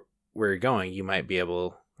out for where you're going, you might be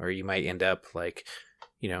able, or you might end up like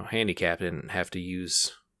handicapped and have to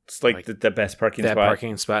use it's like the best parking that spot.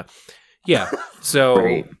 parking spot. Yeah. So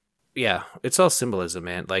Right. yeah, it's all symbolism,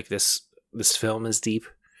 man. Like this film is deep,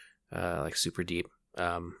 like super deep.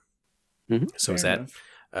 So is Fair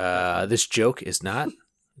that. This joke is not.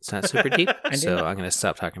 It's not super deep, I so know. I'm going to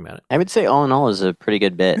stop talking about it. I would say all in all is a pretty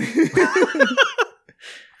good bit.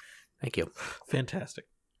 Thank you. Fantastic.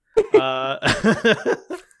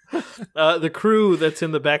 The crew that's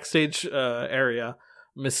in the backstage area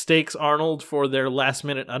mistakes Arnold for their last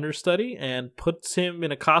minute understudy and puts him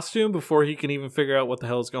in a costume before he can even figure out what the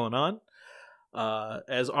hell is going on.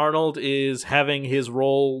 As Arnold is having his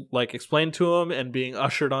role like explained to him and being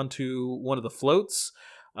ushered onto one of the floats,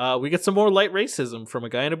 we get some more light racism from a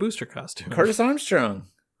guy in a Booster costume. Curtis Armstrong.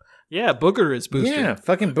 Yeah, Booger is Booster. Yeah,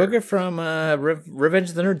 fucking Booger from Revenge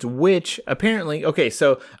of the Nerds, which apparently... Okay,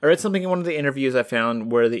 so I read something in one of the interviews I found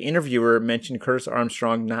where the interviewer mentioned Curtis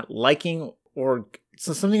Armstrong not liking or...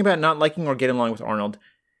 So something about not liking or getting along with Arnold,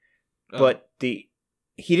 but he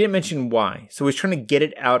didn't mention why. So he was trying to get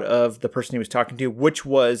it out of the person he was talking to, which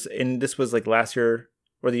was, and this was like last year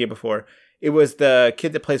or the year before, it was the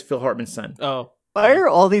kid that plays Phil Hartman's son. Oh. Why are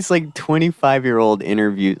all these like 25-year-old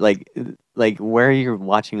interviews like where are you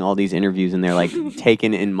watching all these interviews and they're like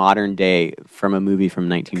taken in modern day from a movie from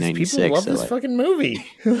 1996? People love so, this like, fucking movie.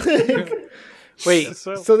 Like, Wait,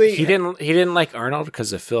 so they he didn't like Arnold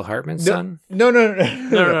because of Phil Hartman's son? No.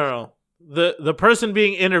 No. The person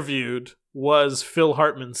being interviewed was Phil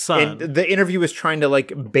Hartman's son. And the interview was trying to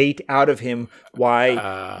like bait out of him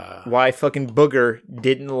why fucking Booger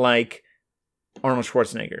didn't like Arnold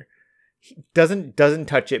Schwarzenegger. He doesn't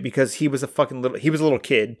touch it because he was a little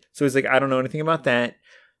kid. So he's like, I don't know anything about that.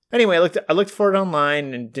 Anyway, I looked for it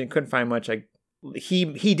online and couldn't find much.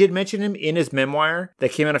 He did mention him in his memoir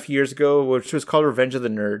that came out a few years ago, which was called Revenge of the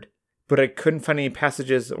Nerd. But I couldn't find any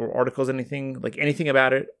passages or articles, anything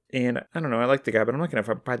about it. And I don't know, I like the guy, but I'm not going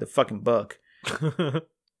to buy the fucking book. Yep.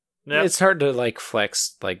 It's hard to like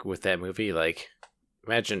flex like with that movie. Like,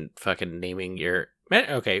 imagine fucking naming your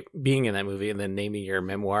being in that movie and then naming your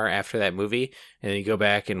memoir after that movie, and then you go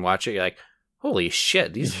back and watch it. You're like, holy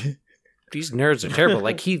shit, these nerds are terrible.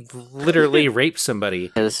 Like he literally raped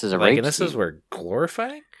somebody. yeah, this is a Like, rape and this scene. is we're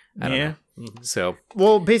glorifying. I don't know. So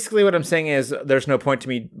Well, basically what I'm saying is there's no point to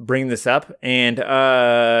me bringing this up, and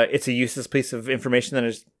it's a useless piece of information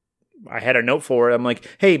that I had a note for it. I'm like,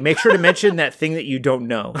 hey, make sure to mention that thing that you don't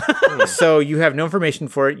know. So you have no information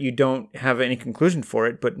for it. You don't have any conclusion for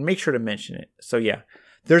it, but make sure to mention it. So yeah,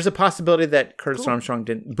 there's a possibility that Curtis Armstrong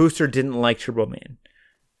Booster didn't like Turbo Man.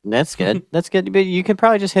 That's good. That's good. But you could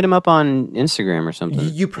probably just hit him up on Instagram or something.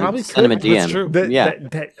 You probably Send him a could. DM. That's true.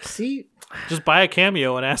 Yeah. See? Just buy a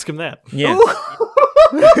cameo and ask him that. Yeah.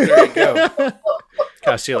 there you go.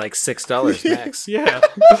 Cost you like $6 max. Yeah.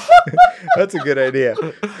 That's a good idea.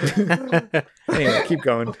 Anyway, keep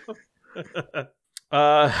going.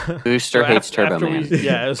 Booster hates Turbo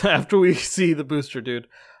Man. After we see the Booster dude,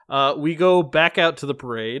 we go back out to the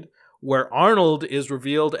parade where Arnold is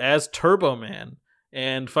revealed as Turbo Man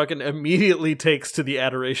and fucking immediately takes to the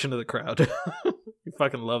adoration of the crowd. He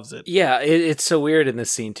fucking loves it. Yeah, it's so weird in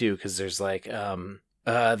this scene too because there's like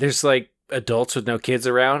adults with no kids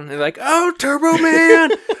around. They're like, "Oh, Turbo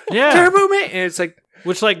Man, Yeah. Turbo Man," and it's like,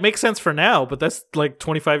 Which like makes sense for now, but that's like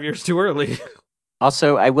 25 years too early.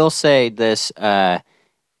 Also, I will say this.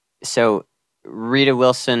 So Rita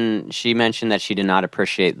Wilson, she mentioned that she did not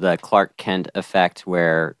appreciate the Clark Kent effect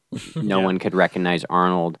where no Yeah. one could recognize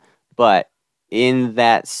Arnold. But in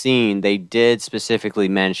that scene, they did specifically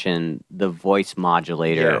mention the voice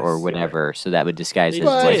modulator Yes, or whatever, so that would disguise his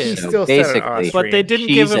But voice. he So still said it on basically, screen. But they didn't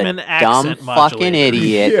she's give him a an dumb accent fucking modulator.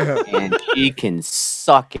 idiot, Yeah. and she can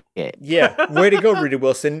suck it. Yeah, way to go, Rita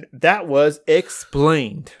Wilson. That was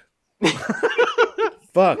explained.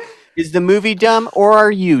 Fuck. Is the movie dumb or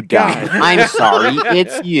are you dumb? God. I'm sorry,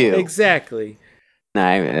 it's you. Exactly. No,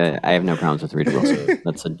 I have no problems with Rita Wilson.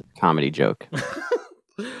 That's a comedy joke.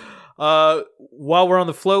 While we're on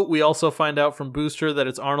the float, we also find out from Booster that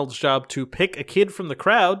it's Arnold's job to pick a kid from the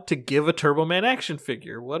crowd to give a Turbo Man action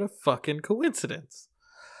figure. What a fucking coincidence.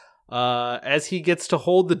 As he gets to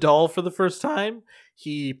hold the doll for the first time,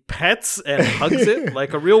 he pets and hugs it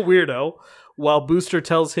like a real weirdo, while Booster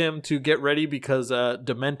tells him to get ready because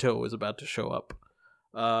Demento is about to show up.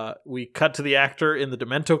 We cut to the actor in the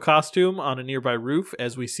Demento costume on a nearby roof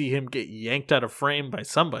as we see him get yanked out of frame by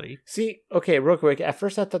somebody. See, okay, real quick. At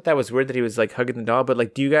first, I thought that was weird that he was like hugging the doll, but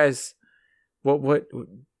like, do you guys, what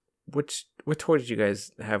toy did you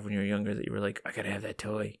guys have when you were younger that you were like, I gotta have that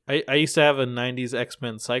toy? I used to have a 90s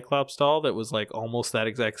X-Men Cyclops doll that was like almost that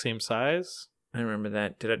exact same size. I remember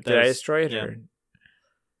that. Did I That's- destroy it? yeah. Or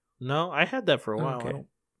No, I had that for a while. Okay.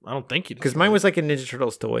 I don't think you because mine was like a Ninja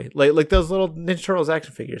Turtles toy, like those little Ninja Turtles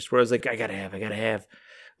action figures, where I was like, I gotta have.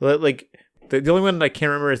 Like the only one that I can't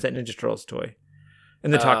remember is that Ninja Turtles toy,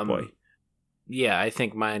 and the Talk Boy. Yeah, I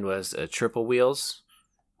think mine was a Triple Wheels,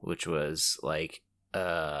 which was like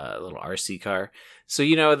little RC car. So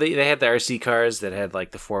they had the RC cars that had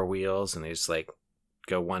like the 4 wheels, and they just like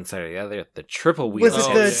go one side or the other. The triple wheels Was it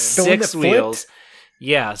had the one that 6 flipped? wheels.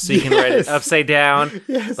 Yeah, so you can ride it Yes. upside down,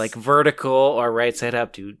 Yes. like vertical or right side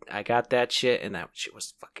up, dude. I got that shit, and that shit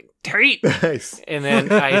was fucking tight. Nice. And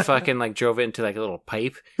then I fucking like drove it into like a little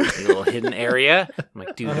pipe, like a little hidden area. I'm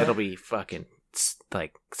like, dude, that'll be fucking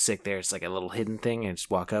like sick there. It's like a little hidden thing, and just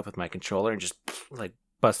walk up with my controller and just like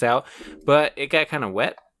bust out. But it got kind of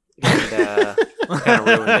wet and kind of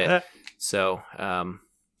ruined it. So,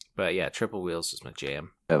 but yeah, triple wheels was my jam.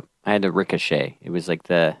 Oh, I had a Ricochet. It was like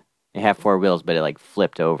it had 4 wheels, but it like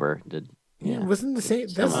flipped over. Yeah, wasn't the same.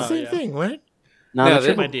 That's the Oh, same yeah. thing, right? No, No, the the- Same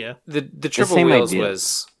triple, idea. The triple same wheels idea.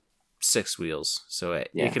 was 6 wheels, so it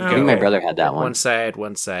could Oh, I go think my okay. brother had that one.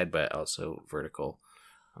 one side, but also vertical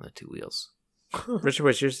on the 2 wheels. Richard,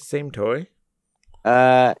 was yours the same toy?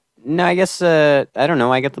 No, I guess I don't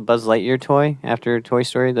know. I got the Buzz Lightyear toy after Toy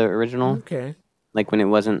Story, the original. Okay. Like when it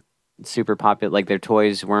wasn't super popular, like their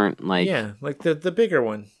toys weren't like Yeah, like the bigger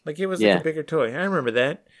one. Like it was like Yeah. a bigger toy. I remember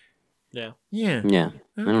that. Yeah. Yeah. yeah.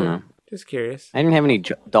 I don't know. Just curious. I didn't have any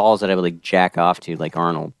dolls that I would like jack off to, like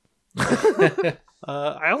Arnold.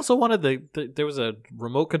 I also wanted there was a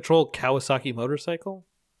remote control Kawasaki motorcycle.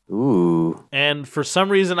 Ooh, And for some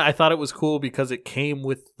reason, I thought it was cool because it came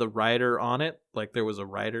with the rider on it. Like there was a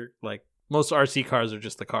rider. Like most RC cars are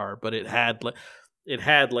just the car, but it had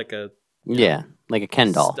like a yeah, like a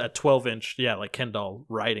Ken doll. a 12-inch, like Ken doll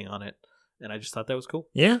riding on it, and I just thought that was cool.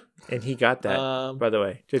 Yeah, and he got that. By the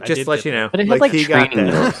way, I just did to let get you that. know, But it had, like, he got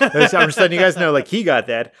training that. I'm just letting you guys know, like he got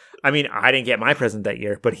that. I mean, I didn't get my present that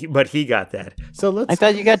year, but he got that. So let's. I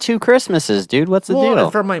thought you got 2 Christmases, dude. What's the well,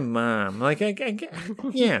 deal? from my mom. Like I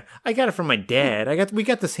got it from my dad. We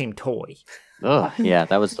got the same toy. Ugh, yeah,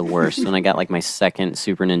 that was the worst. When I got like my second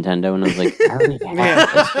Super Nintendo, and I was like, I already had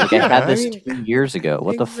this. Like I had this 2 years ago.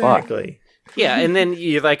 What the fuck? Exactly. Yeah, and then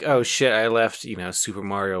you're like, oh shit, I left, Super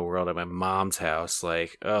Mario World at my mom's house.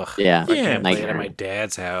 Like, ugh, Yeah, I can't play it at nightmare. my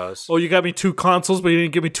dad's house. Oh, you got me 2 consoles, but you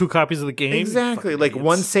didn't give me 2 copies of the game. Exactly. Fucking Like idiots.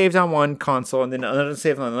 one saved on one console and then another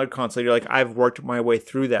saved on another console. You're like, I've worked my way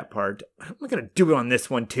through that part. I'm not gonna do it on this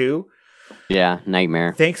one too. Yeah,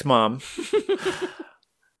 nightmare. Thanks, Mom.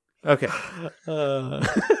 Okay.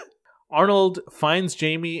 Arnold finds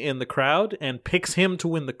Jamie in the crowd and picks him to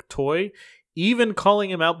win the toy, even calling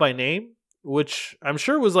him out by name, which I'm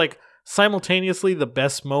sure was like simultaneously the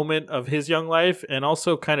best moment of his young life and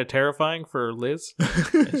also kind of terrifying for Liz.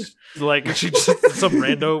 Like she just some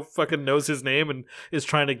rando fucking knows his name and is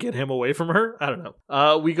trying to get him away from her. I don't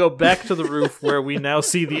know. We go back to the roof where we now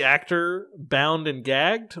see the actor bound and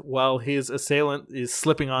gagged while his assailant is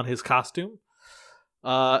slipping on his costume.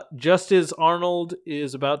 Just as Arnold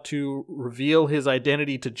is about to reveal his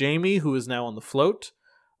identity to Jamie, who is now on the float,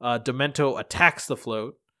 Demento attacks the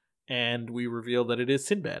float, and we reveal that it is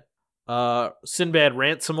Sinbad. Sinbad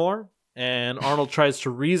rants some more, and Arnold tries to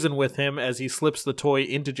reason with him as he slips the toy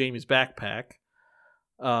into Jamie's backpack.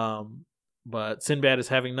 But Sinbad is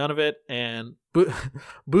having none of it, and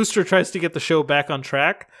Booster tries to get the show back on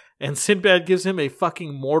track, and Sinbad gives him a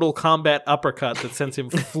fucking Mortal Kombat uppercut that sends him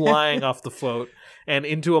flying off the float and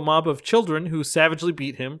into a mob of children who savagely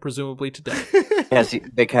beat him, presumably to death.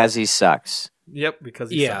 Because he sucks. Yep,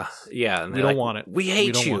 because he sucks. Yeah. And We they're don't like, want it. We We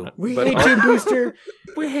hate don't you. want it. We But hate you, Booster.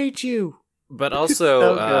 We hate you. But also,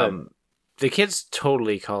 So good. the kids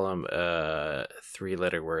totally call him a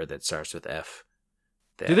 3-letter word that starts with F.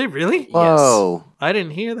 Do they really? Yes. Whoa. I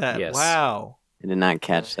didn't hear that. Yes. Wow. I did not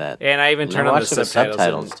catch that. And I even And turned I on the watched the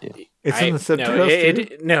subtitles. subtitles, too. It's in the subtitles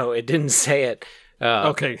too? No, it didn't say it.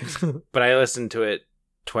 Okay. But I listened to it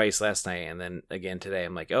twice last night and then again today.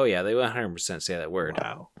 I'm like, oh yeah, they 100% say that word.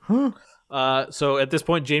 Wow. Huh? So at this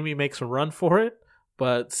point, Jamie makes a run for it,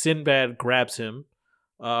 but Sinbad grabs him.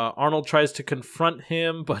 Arnold tries to confront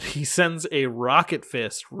him, but he sends a rocket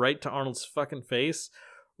fist right to Arnold's fucking face,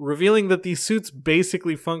 revealing that these suits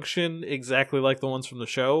basically function exactly like the ones from the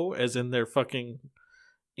show, as in their fucking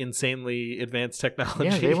insanely advanced technology.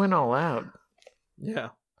 Yeah, they went all out. Yeah.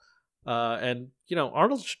 And,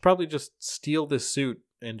 Arnold should probably just steal this suit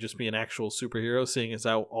and just be an actual superhero, seeing as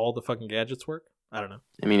how all the fucking gadgets work. I don't know.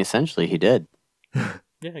 I mean, essentially, he did.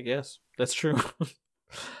 Yeah, I guess. That's true.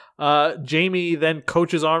 Jamie then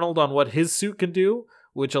coaches Arnold on what his suit can do,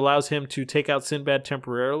 which allows him to take out Sinbad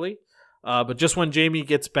temporarily. But just when Jamie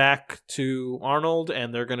gets back to Arnold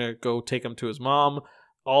and they're going to go take him to his mom,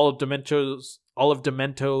 all of Demento's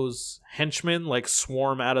henchmen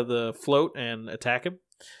swarm out of the float and attack him.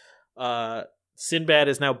 Sinbad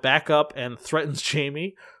is now back up and threatens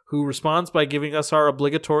Jamie, who responds by giving us our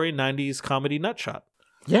obligatory 90s comedy nutshot.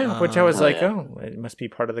 Yeah, which I was Oh, like, yeah. oh, it must be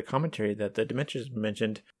part of the commentary that the Dimensions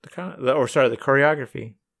mentioned. The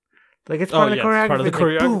choreography. Like, it's part of the choreography. Part of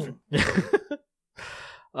the like,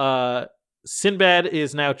 choreography. Sinbad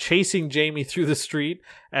is now chasing Jamie through the street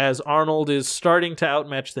as Arnold is starting to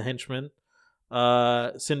outmatch the henchman.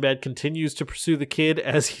 Sinbad continues to pursue the kid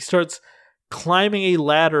as he starts climbing a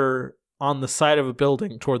ladder on the side of a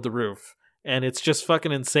building toward the roof. And it's just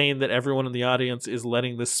fucking insane that everyone in the audience is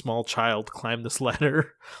letting this small child climb this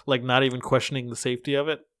ladder, like not even questioning the safety of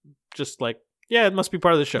it. Just like, yeah, it must be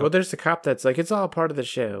part of the show. Well, there's a cop that's like, it's all part of the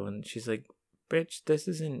show. And she's like, bitch, this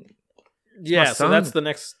isn't... Yeah, my so son. that's the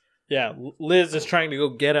next. Yeah, Liz is trying to go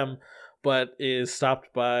get him, but is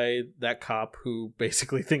stopped by that cop who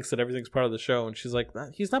basically thinks that everything's part of the show. And she's like,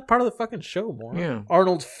 he's not part of the fucking show, moron. Yeah.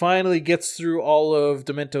 Arnold finally gets through all of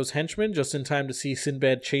Demento's henchmen just in time to see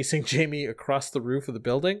Sinbad chasing Jamie across the roof of the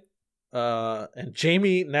building. And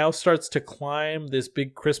Jamie now starts to climb this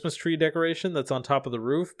big Christmas tree decoration that's on top of the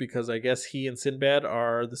roof because I guess he and Sinbad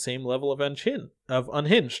are the same level of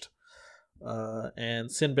unhinged.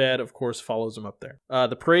 And Sinbad, of course, follows him up there.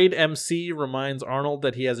 The parade MC reminds Arnold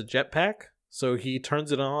that he has a jetpack, so he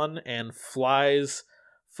turns it on and flies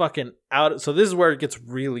fucking out. So this is where it gets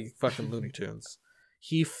really fucking Looney Tunes.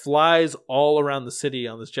 He flies all around the city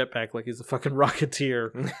on this jetpack like he's a fucking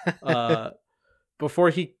rocketeer. Before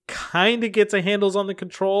he kind of gets a handles on the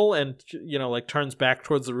control and, like turns back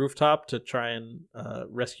towards the rooftop to try and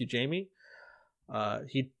rescue Jamie.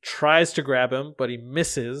 He tries to grab him, but he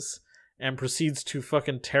misses and proceeds to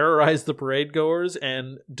fucking terrorize the parade goers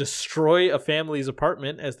and destroy a family's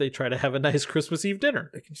apartment as they try to have a nice Christmas Eve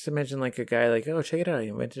dinner. I can just imagine like a guy like, oh, check it out, he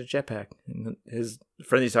invented a jetpack. And his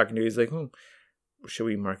friend he's talking to, he's like, should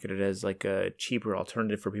we market it as like a cheaper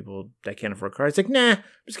alternative for people that can't afford cars? He's like, nah, I'm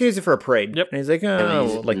just gonna use it for a parade. Yep. And he's like,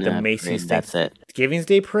 like the Macy's That's it. Thanksgiving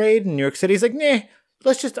Day parade in New York City. He's like, nah,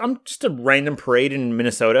 I'm just a random parade in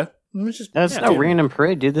Minnesota. That's no random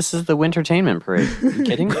parade, dude. This is the Wintertainment Parade. Are you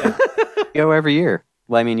kidding? We go every year.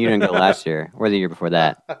 Well, I mean, you didn't go last year, or the year before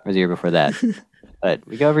that, or the year before that. But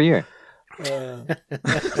we go every year.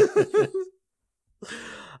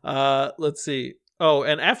 Let's see. Oh,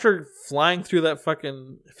 and after flying through that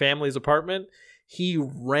fucking family's apartment, he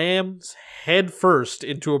rams head first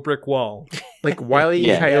into a brick wall. Like Wile E.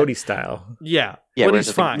 Coyote style. Yeah, Yeah, but where he's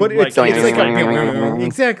it's like- fine. But it's Like, like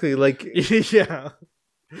exactly like yeah.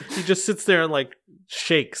 He just sits there and like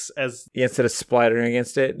shakes as instead of splattering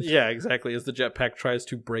against it. yeah, exactly, as the jetpack tries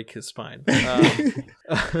to break his spine.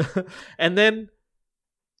 And then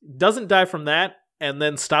doesn't die from that, and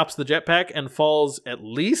then stops the jetpack and falls at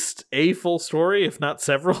least a full story, if not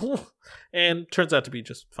several, and turns out to be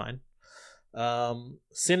just fine.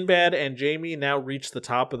 Sinbad and Jamie now reach the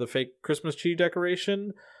top of the fake Christmas tree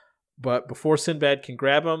decoration, but before Sinbad can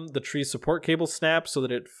grab him, the tree's support cable snaps so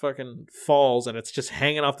that it fucking falls, and it's just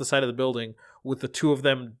hanging off the side of the building with the two of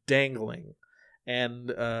them dangling.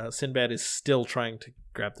 And Sinbad is still trying to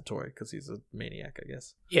grab the toy because he's a maniac, I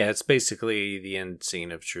guess. Yeah, it's basically the end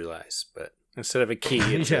scene of True Lies, but instead of a key,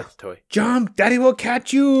 it's Yeah. a toy. Jump, Daddy will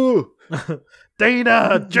catch you.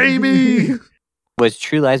 Dana, Jamie. Was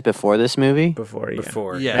True Lies before this movie? Before.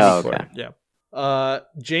 Yes. Oh, okay. Yeah.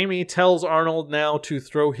 Jamie tells Arnold now to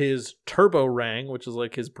throw his turbo rang, which is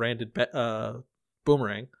like his branded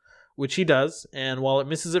boomerang, which he does. And while it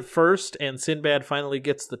misses at first and Sinbad finally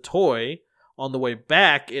gets the toy, on the way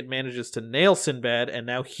back, it manages to nail Sinbad, and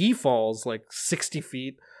now he falls like 60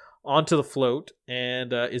 feet onto the float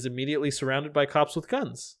and is immediately surrounded by cops with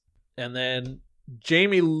guns. And then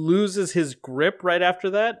Jamie loses his grip right after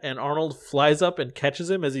that, and Arnold flies up and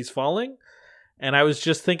catches him as he's falling. And I was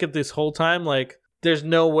just thinking this whole time, like, there's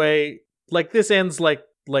no way, like, this ends like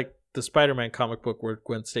the Spider-Man comic book where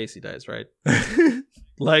Gwen Stacy dies, right?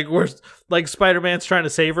 Like Spider-Man's trying to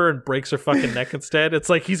save her and breaks her fucking neck instead. It's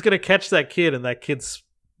like he's gonna catch that kid and that kid's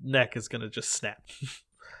neck is gonna just snap.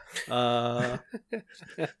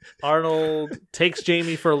 Arnold takes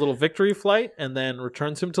Jamie for a little victory flight and then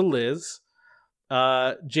returns him to Liz.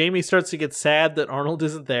 Jamie starts to get sad that Arnold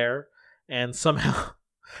isn't there and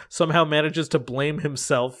somehow manages to blame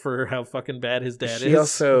himself for how fucking bad his dad is. She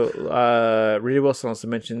also, Rita Wilson also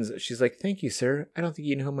mentions, she's like, thank you, sir. I don't think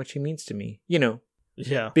you know how much he means to me.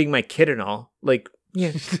 Yeah. Being my kid and all. Like,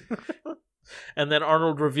 yeah. And then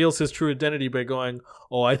Arnold reveals his true identity by going,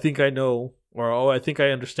 "Oh, I think I know," or "Oh, I think I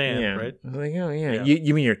understand." Yeah. Right? I was like, oh, yeah. Yeah.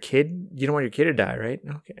 You mean your kid? You don't want your kid to die, right?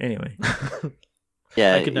 Okay. Anyway.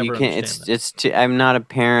 Yeah, I could never you can't. understand I'm not a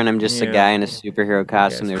parent. I'm just a Yeah. guy in a superhero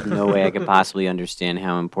costume. guess. There's no way I could possibly understand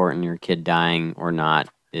how important your kid dying or not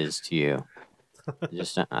is to you.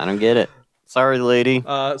 I don't get it. Sorry, lady.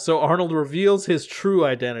 So Arnold reveals his true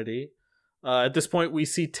identity. At this point, we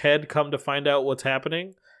see Ted come to find out what's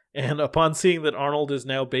happening, and upon seeing that Arnold is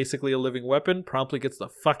now basically a living weapon, promptly gets the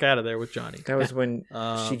fuck out of there with Johnny. That was when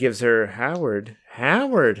she gives her Howard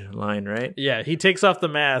line, right? Yeah, he takes off the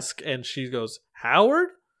mask, and she goes, Howard?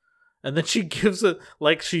 And then she gives it,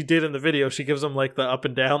 like she did in the video, she gives him like the up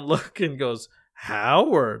and down look and goes,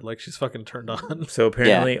 Howard, like she's fucking turned on. So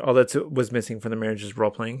apparently all that was missing from the marriage is role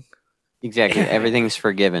playing. Exactly. Everything's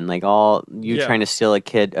forgiven. Like all you Yeah. trying to steal a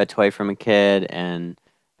toy from a kid, and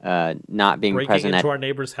not being Breaking present into at our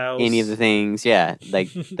neighbor's house. any of the things. Yeah, like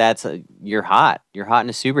that's you're hot. You're hot in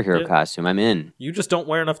a superhero Yeah. costume. I'm in. You just don't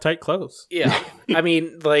wear enough tight clothes. Yeah. I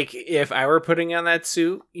mean, like, if I were putting on that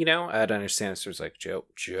suit, I'd understand if it was like, Joe,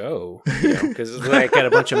 because it's like got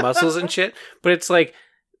a bunch of muscles and shit. But it's like,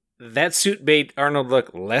 that suit made Arnold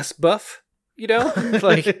look less buff,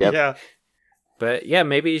 Like, Yep. Yeah. but yeah,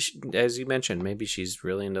 maybe, as you mentioned, maybe she's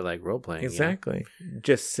really into like role playing. Exactly.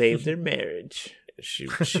 Just save their marriage.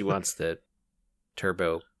 She wants the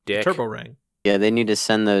turbo dick. Turbo ring. Yeah, they need to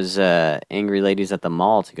send those angry ladies at the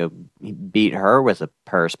mall to go beat her with a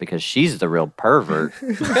purse because she's the real pervert.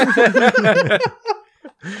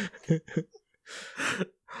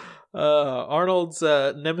 Arnold's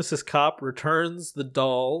nemesis cop returns the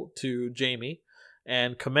doll to Jamie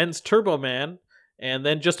and commends Turbo Man, and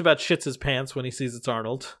then just about shits his pants when he sees it's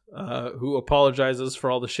Arnold, who apologizes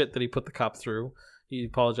for all the shit that he put the cop through. He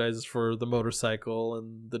apologizes for the motorcycle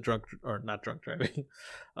and the not drunk driving,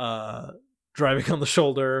 driving on the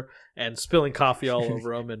shoulder and spilling coffee all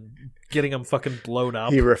over him and getting him fucking blown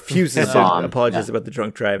up. He refuses to Bomb. apologize about the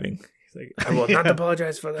drunk driving. He's like, I will not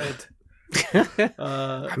apologize for that.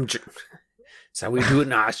 That's how we do it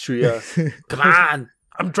in Austria. Come on.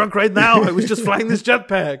 I'm drunk right now. I was just flying this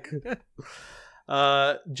jetpack.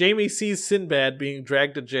 Jamie sees Sinbad being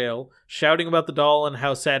dragged to jail, shouting about the doll and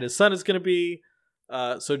how sad his son is going to be.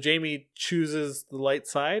 So Jamie chooses the light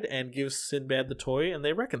side and gives Sinbad the toy, and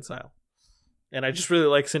they reconcile. And I just really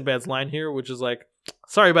like Sinbad's line here, which is like,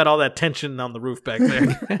 sorry about all that tension on the roof back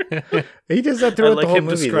there. He does that throughout like the whole him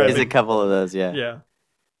movie. describing- though. There's a couple of those, yeah. Yeah.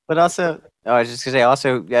 But also, I was just gonna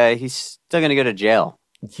say, he's still gonna go to jail.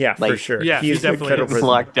 Yeah, for Like- sure. Yeah, he He's definitely federal is. He's prison.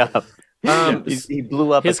 locked up. Um, He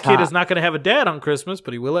blew up His a kid cop. is not going to have a dad on Christmas,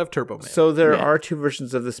 but he will have Turbo Man. So there Yeah. are two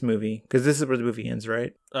versions of this movie because this is where the movie ends,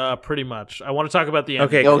 right? Pretty much. I want to talk about the end.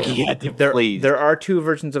 Okay, Oh, cool. yeah, There, please. there are two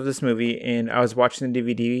versions of this movie, and I was watching the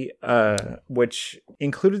DVD, which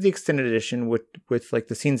included the extended edition with like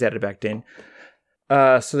the scenes added back in.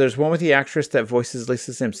 So there's one with the actress that voices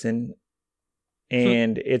Lisa Simpson,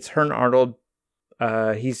 and it's her and Arnold.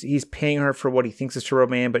 He's paying her for what he thinks is Turbo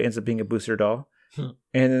Man, but ends up being a booster doll. And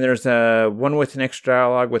then there's one with an extra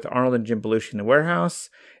dialogue with Arnold and Jim Belushi in the warehouse.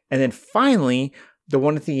 And then finally, the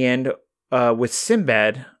one at the end with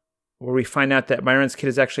Sinbad, where we find out that Myron's kid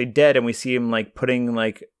is actually dead, and we see him like putting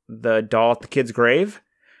like the doll at the kid's grave.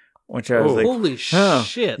 Which I was like, Holy oh,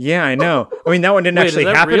 shit. yeah, I know. I mean, that one didn't Wait, is actually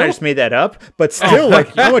that happen. I real? just made that up. But still,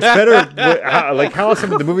 like, how much better? How awesome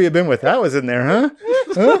would the movie have been with that was in there, huh?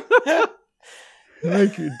 Huh?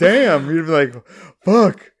 Like, damn, you'd be like,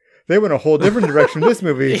 fuck. They went a whole different direction in this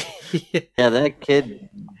movie. Yeah, that kid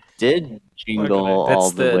did jingle That's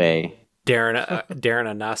all the the- way. Darren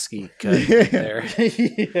Aronofsky cut Yeah. there.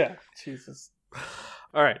 Yeah. Jesus.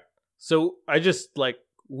 All right. So I just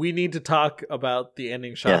we need to talk about the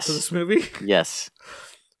ending shots of Yes. this movie. Yes.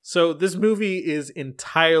 So this movie is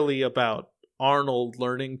entirely about Arnold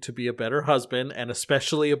learning to be a better husband and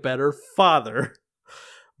especially a better father.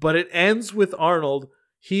 But it ends with Arnold.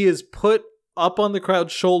 He is put up on the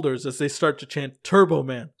crowd's shoulders as they start to chant Turbo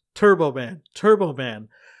Man, Turbo Man, Turbo Man.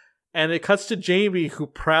 And it cuts to Jamie, who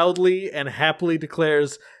proudly and happily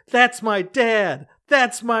declares, "That's my dad!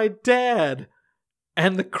 That's my dad!"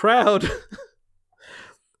 And the crowd...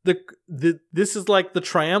 This is like the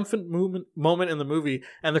triumphant moment in the movie,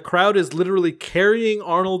 and the crowd is literally carrying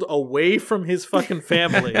Arnold away from his fucking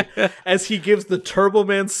family as he gives the Turbo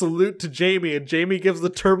Man salute to Jamie, and Jamie gives the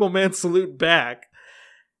Turbo Man salute back.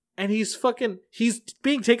 And he's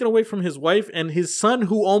being taken away from his wife and his son,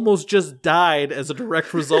 who almost just died as a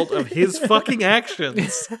direct result of his fucking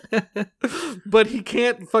actions. But he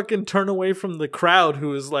can't fucking turn away from the crowd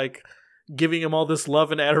who is like giving him all this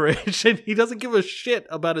love and adoration. He doesn't give a shit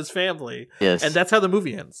about his family. Yes. And that's how the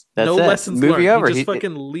movie ends. That's No it. lessons Movie learned. over. He just He-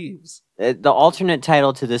 fucking leaves. The alternate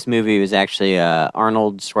title to this movie was actually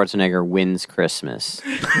Arnold Schwarzenegger Wins Christmas.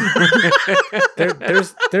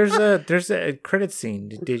 There's a credit scene.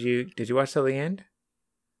 Did you watch till the end?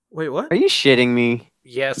 Wait, what? Are you shitting me?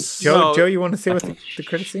 Yes. Joe, So- you want to say what the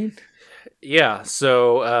credit scene? Yeah,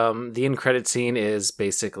 so the end credit scene is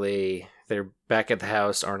basically they're back at the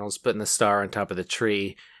house. Arnold's putting the star on top of the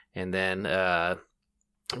tree, And then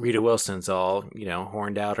Rita Wilson's all,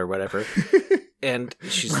 horned out or whatever. And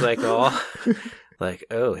she's like, all like,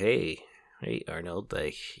 oh, hey, Arnold,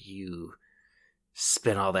 like, you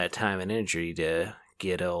spent all that time and energy to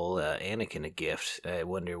get old Anakin a gift. I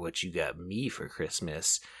wonder what you got me for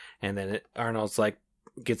Christmas. And then Arnold's like,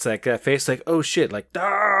 gets like that face, like, oh shit, like,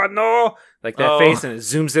 no, like that face, and it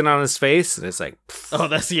zooms in on his face, and it's like, oh,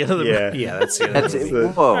 that's the end of the movie. Yeah, that's the end of the movie.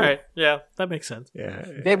 Whoa. All right, yeah, that makes sense. Yeah.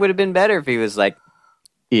 It would have been better if he was like,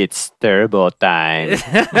 it's turbo time. Puts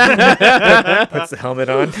the helmet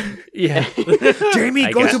on. Yeah. Jamie,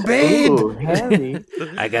 I go got- to bed. Ooh, heavy.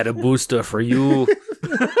 I got a booster for you.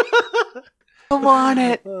 I want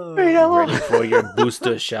it. Ready for your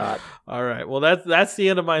booster shot. All right, well, that's the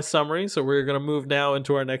end of my summary. So we're gonna move now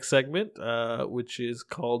into our next segment, which is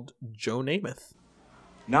called Joe Namath.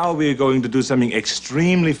 Now we're going to do something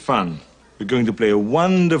extremely fun. We're going to play a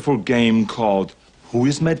wonderful game called Who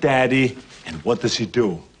is My Daddy and What Does He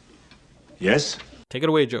Do? Yes? Take it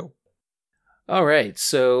away, Joe. All right,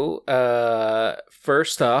 so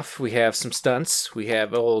first off, we have some stunts. We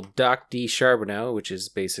have old Doc D. Charbonneau, which is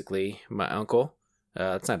basically my uncle.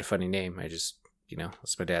 It's not a funny name. I just,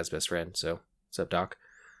 it's my dad's best friend. So, what's up, Doc?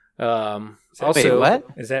 Also, Wait, what?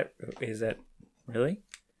 Is that really?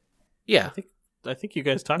 Yeah, I think you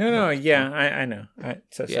guys talked. No, about it. yeah, I know.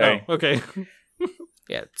 So Yeah. sorry. Oh, okay.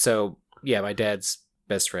 yeah. So, yeah, my dad's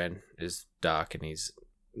best friend is Doc, and he's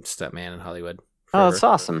a stuntman in Hollywood. Oh, that's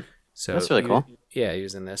forever. awesome. So That's really cool. Yeah, he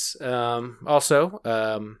was in this. Also,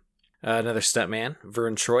 another stuntman,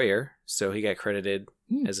 Vern Troyer. So he got credited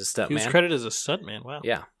as a stuntman. He was credited as a stuntman. Wow.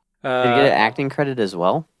 Yeah. Did he get an acting credit as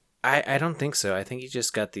well? I don't think so. I think he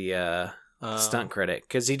just got the stunt Oh. credit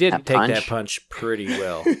because he did That take punch? that punch pretty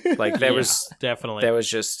well. Like that Yeah, was definitely. that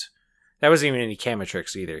wasn't even any camera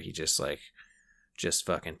tricks either. He just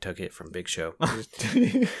fucking took it from Big Show.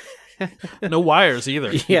 No wires either.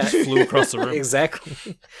 He Yeah. just flew across the room.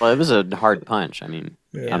 Exactly. Well, it was a hard punch. I mean,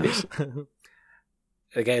 Yeah. obviously.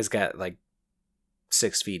 The guy's got like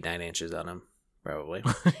 6 feet 9 inches on him, probably.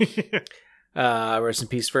 Rest in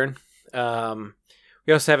peace, Vern.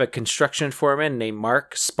 We also have a construction foreman named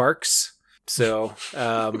Mark Sparks. So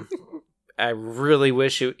I really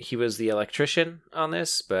wish he was the electrician on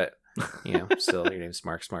this, but still your name's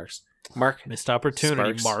Mark Sparks. Mark Missed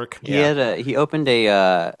opportunity, Sparks. Mark. He opened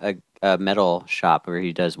a metal shop where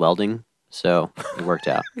he does welding, so it worked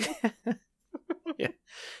out. Yeah.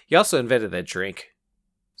 He also invented that drink,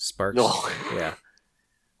 Sparks. Oh. Yeah.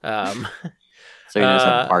 So he knows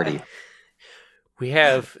how to party. We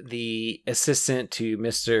have the assistant to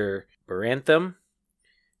Mr. Barantham.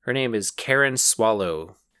 Her name is Karen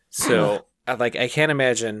Swallow. So, I can't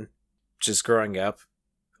imagine just growing up,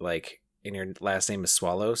 like, and your last name is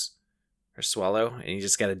Swallows or Swallow, and you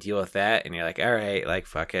just got to deal with that. And you're like, all right, like,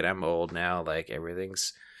 fuck it, I'm old now. Like,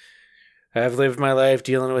 I've lived my life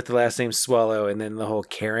dealing with the last name Swallow, and then the whole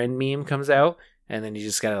Karen meme comes out, and then you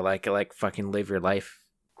just gotta like fucking live your life.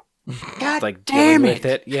 God Like damn dealing with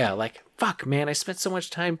it! it. Yeah, like fuck, man, I spent so much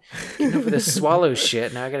time getting over this Swallow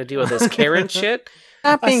shit. Now I gotta deal with this Karen shit.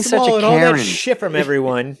 Not being such a swallowed all that Karen. shit from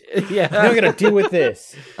everyone. Yeah, Now I gotta deal with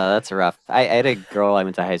this. That's rough. I had a girl I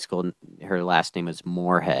went to high school, and her last name was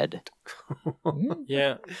Moorhead.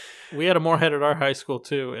 Yeah, we had a Moorhead at our high school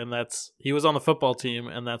too, and he was on the football team,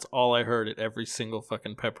 and that's all I heard at every single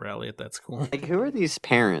fucking pep rally at that school. Like, who are these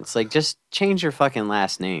parents? Like, just change your fucking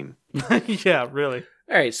last name. Yeah, really.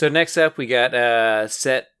 All right, so next up we got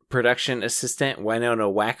set production assistant Winona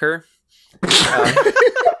Wacker.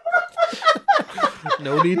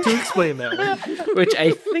 No need to explain that one. Which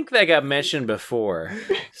I think that got mentioned before.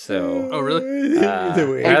 So, Oh, really?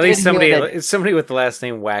 Either way. or at least I did hear somebody with the last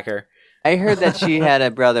name Wacker. I heard that she had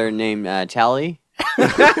a brother named Tally.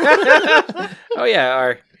 Oh yeah,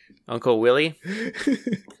 our Uncle Willie.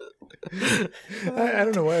 I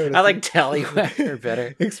don't know why. I like Tally Wacker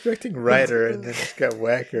better. expecting writer and then it's got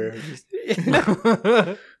whacker.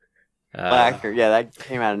 Whacker. Yeah, that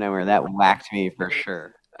came out of nowhere. That whacked me for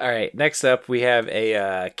sure. All right, next up we have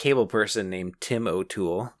a cable person named Tim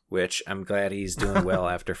O'Toole, which I'm glad he's doing well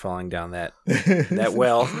after falling down that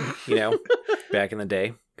well, back in the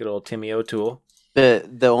day. Good old Timmy O'Toole. The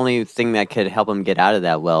only thing that could help him get out of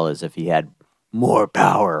that well is if he had more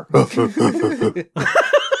power.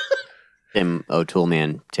 Tim O'Toole,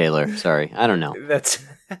 man, Taylor. Sorry, I don't know. That's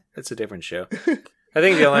a different show. I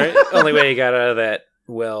think the only way he got out of that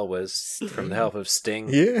well was from the help of Sting.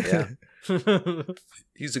 Yeah.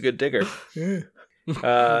 He's a good digger. Yeah.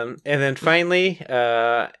 And then finally,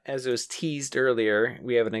 as it was teased earlier,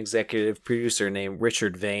 we have an executive producer named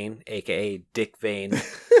Richard Vane, aka Dick Vane.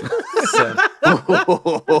 So,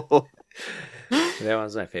 That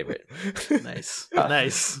one's my favorite. Nice.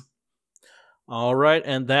 Nice. All right,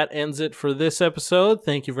 and that ends it for this episode.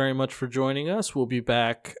 Thank you very much for joining us. We'll be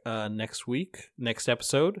back next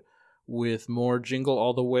episode, with more Jingle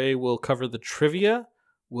All the Way. We'll cover the trivia.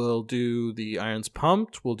 We'll do the Irons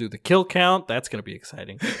Pumped. We'll do the kill count. That's going to be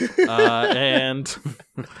exciting. And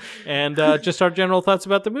just our general thoughts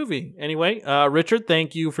about the movie. Anyway, Richard,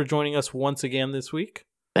 thank you for joining us once again this week.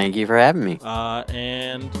 Thank you for having me.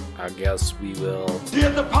 And I guess we will. See you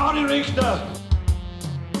at the party, Richter.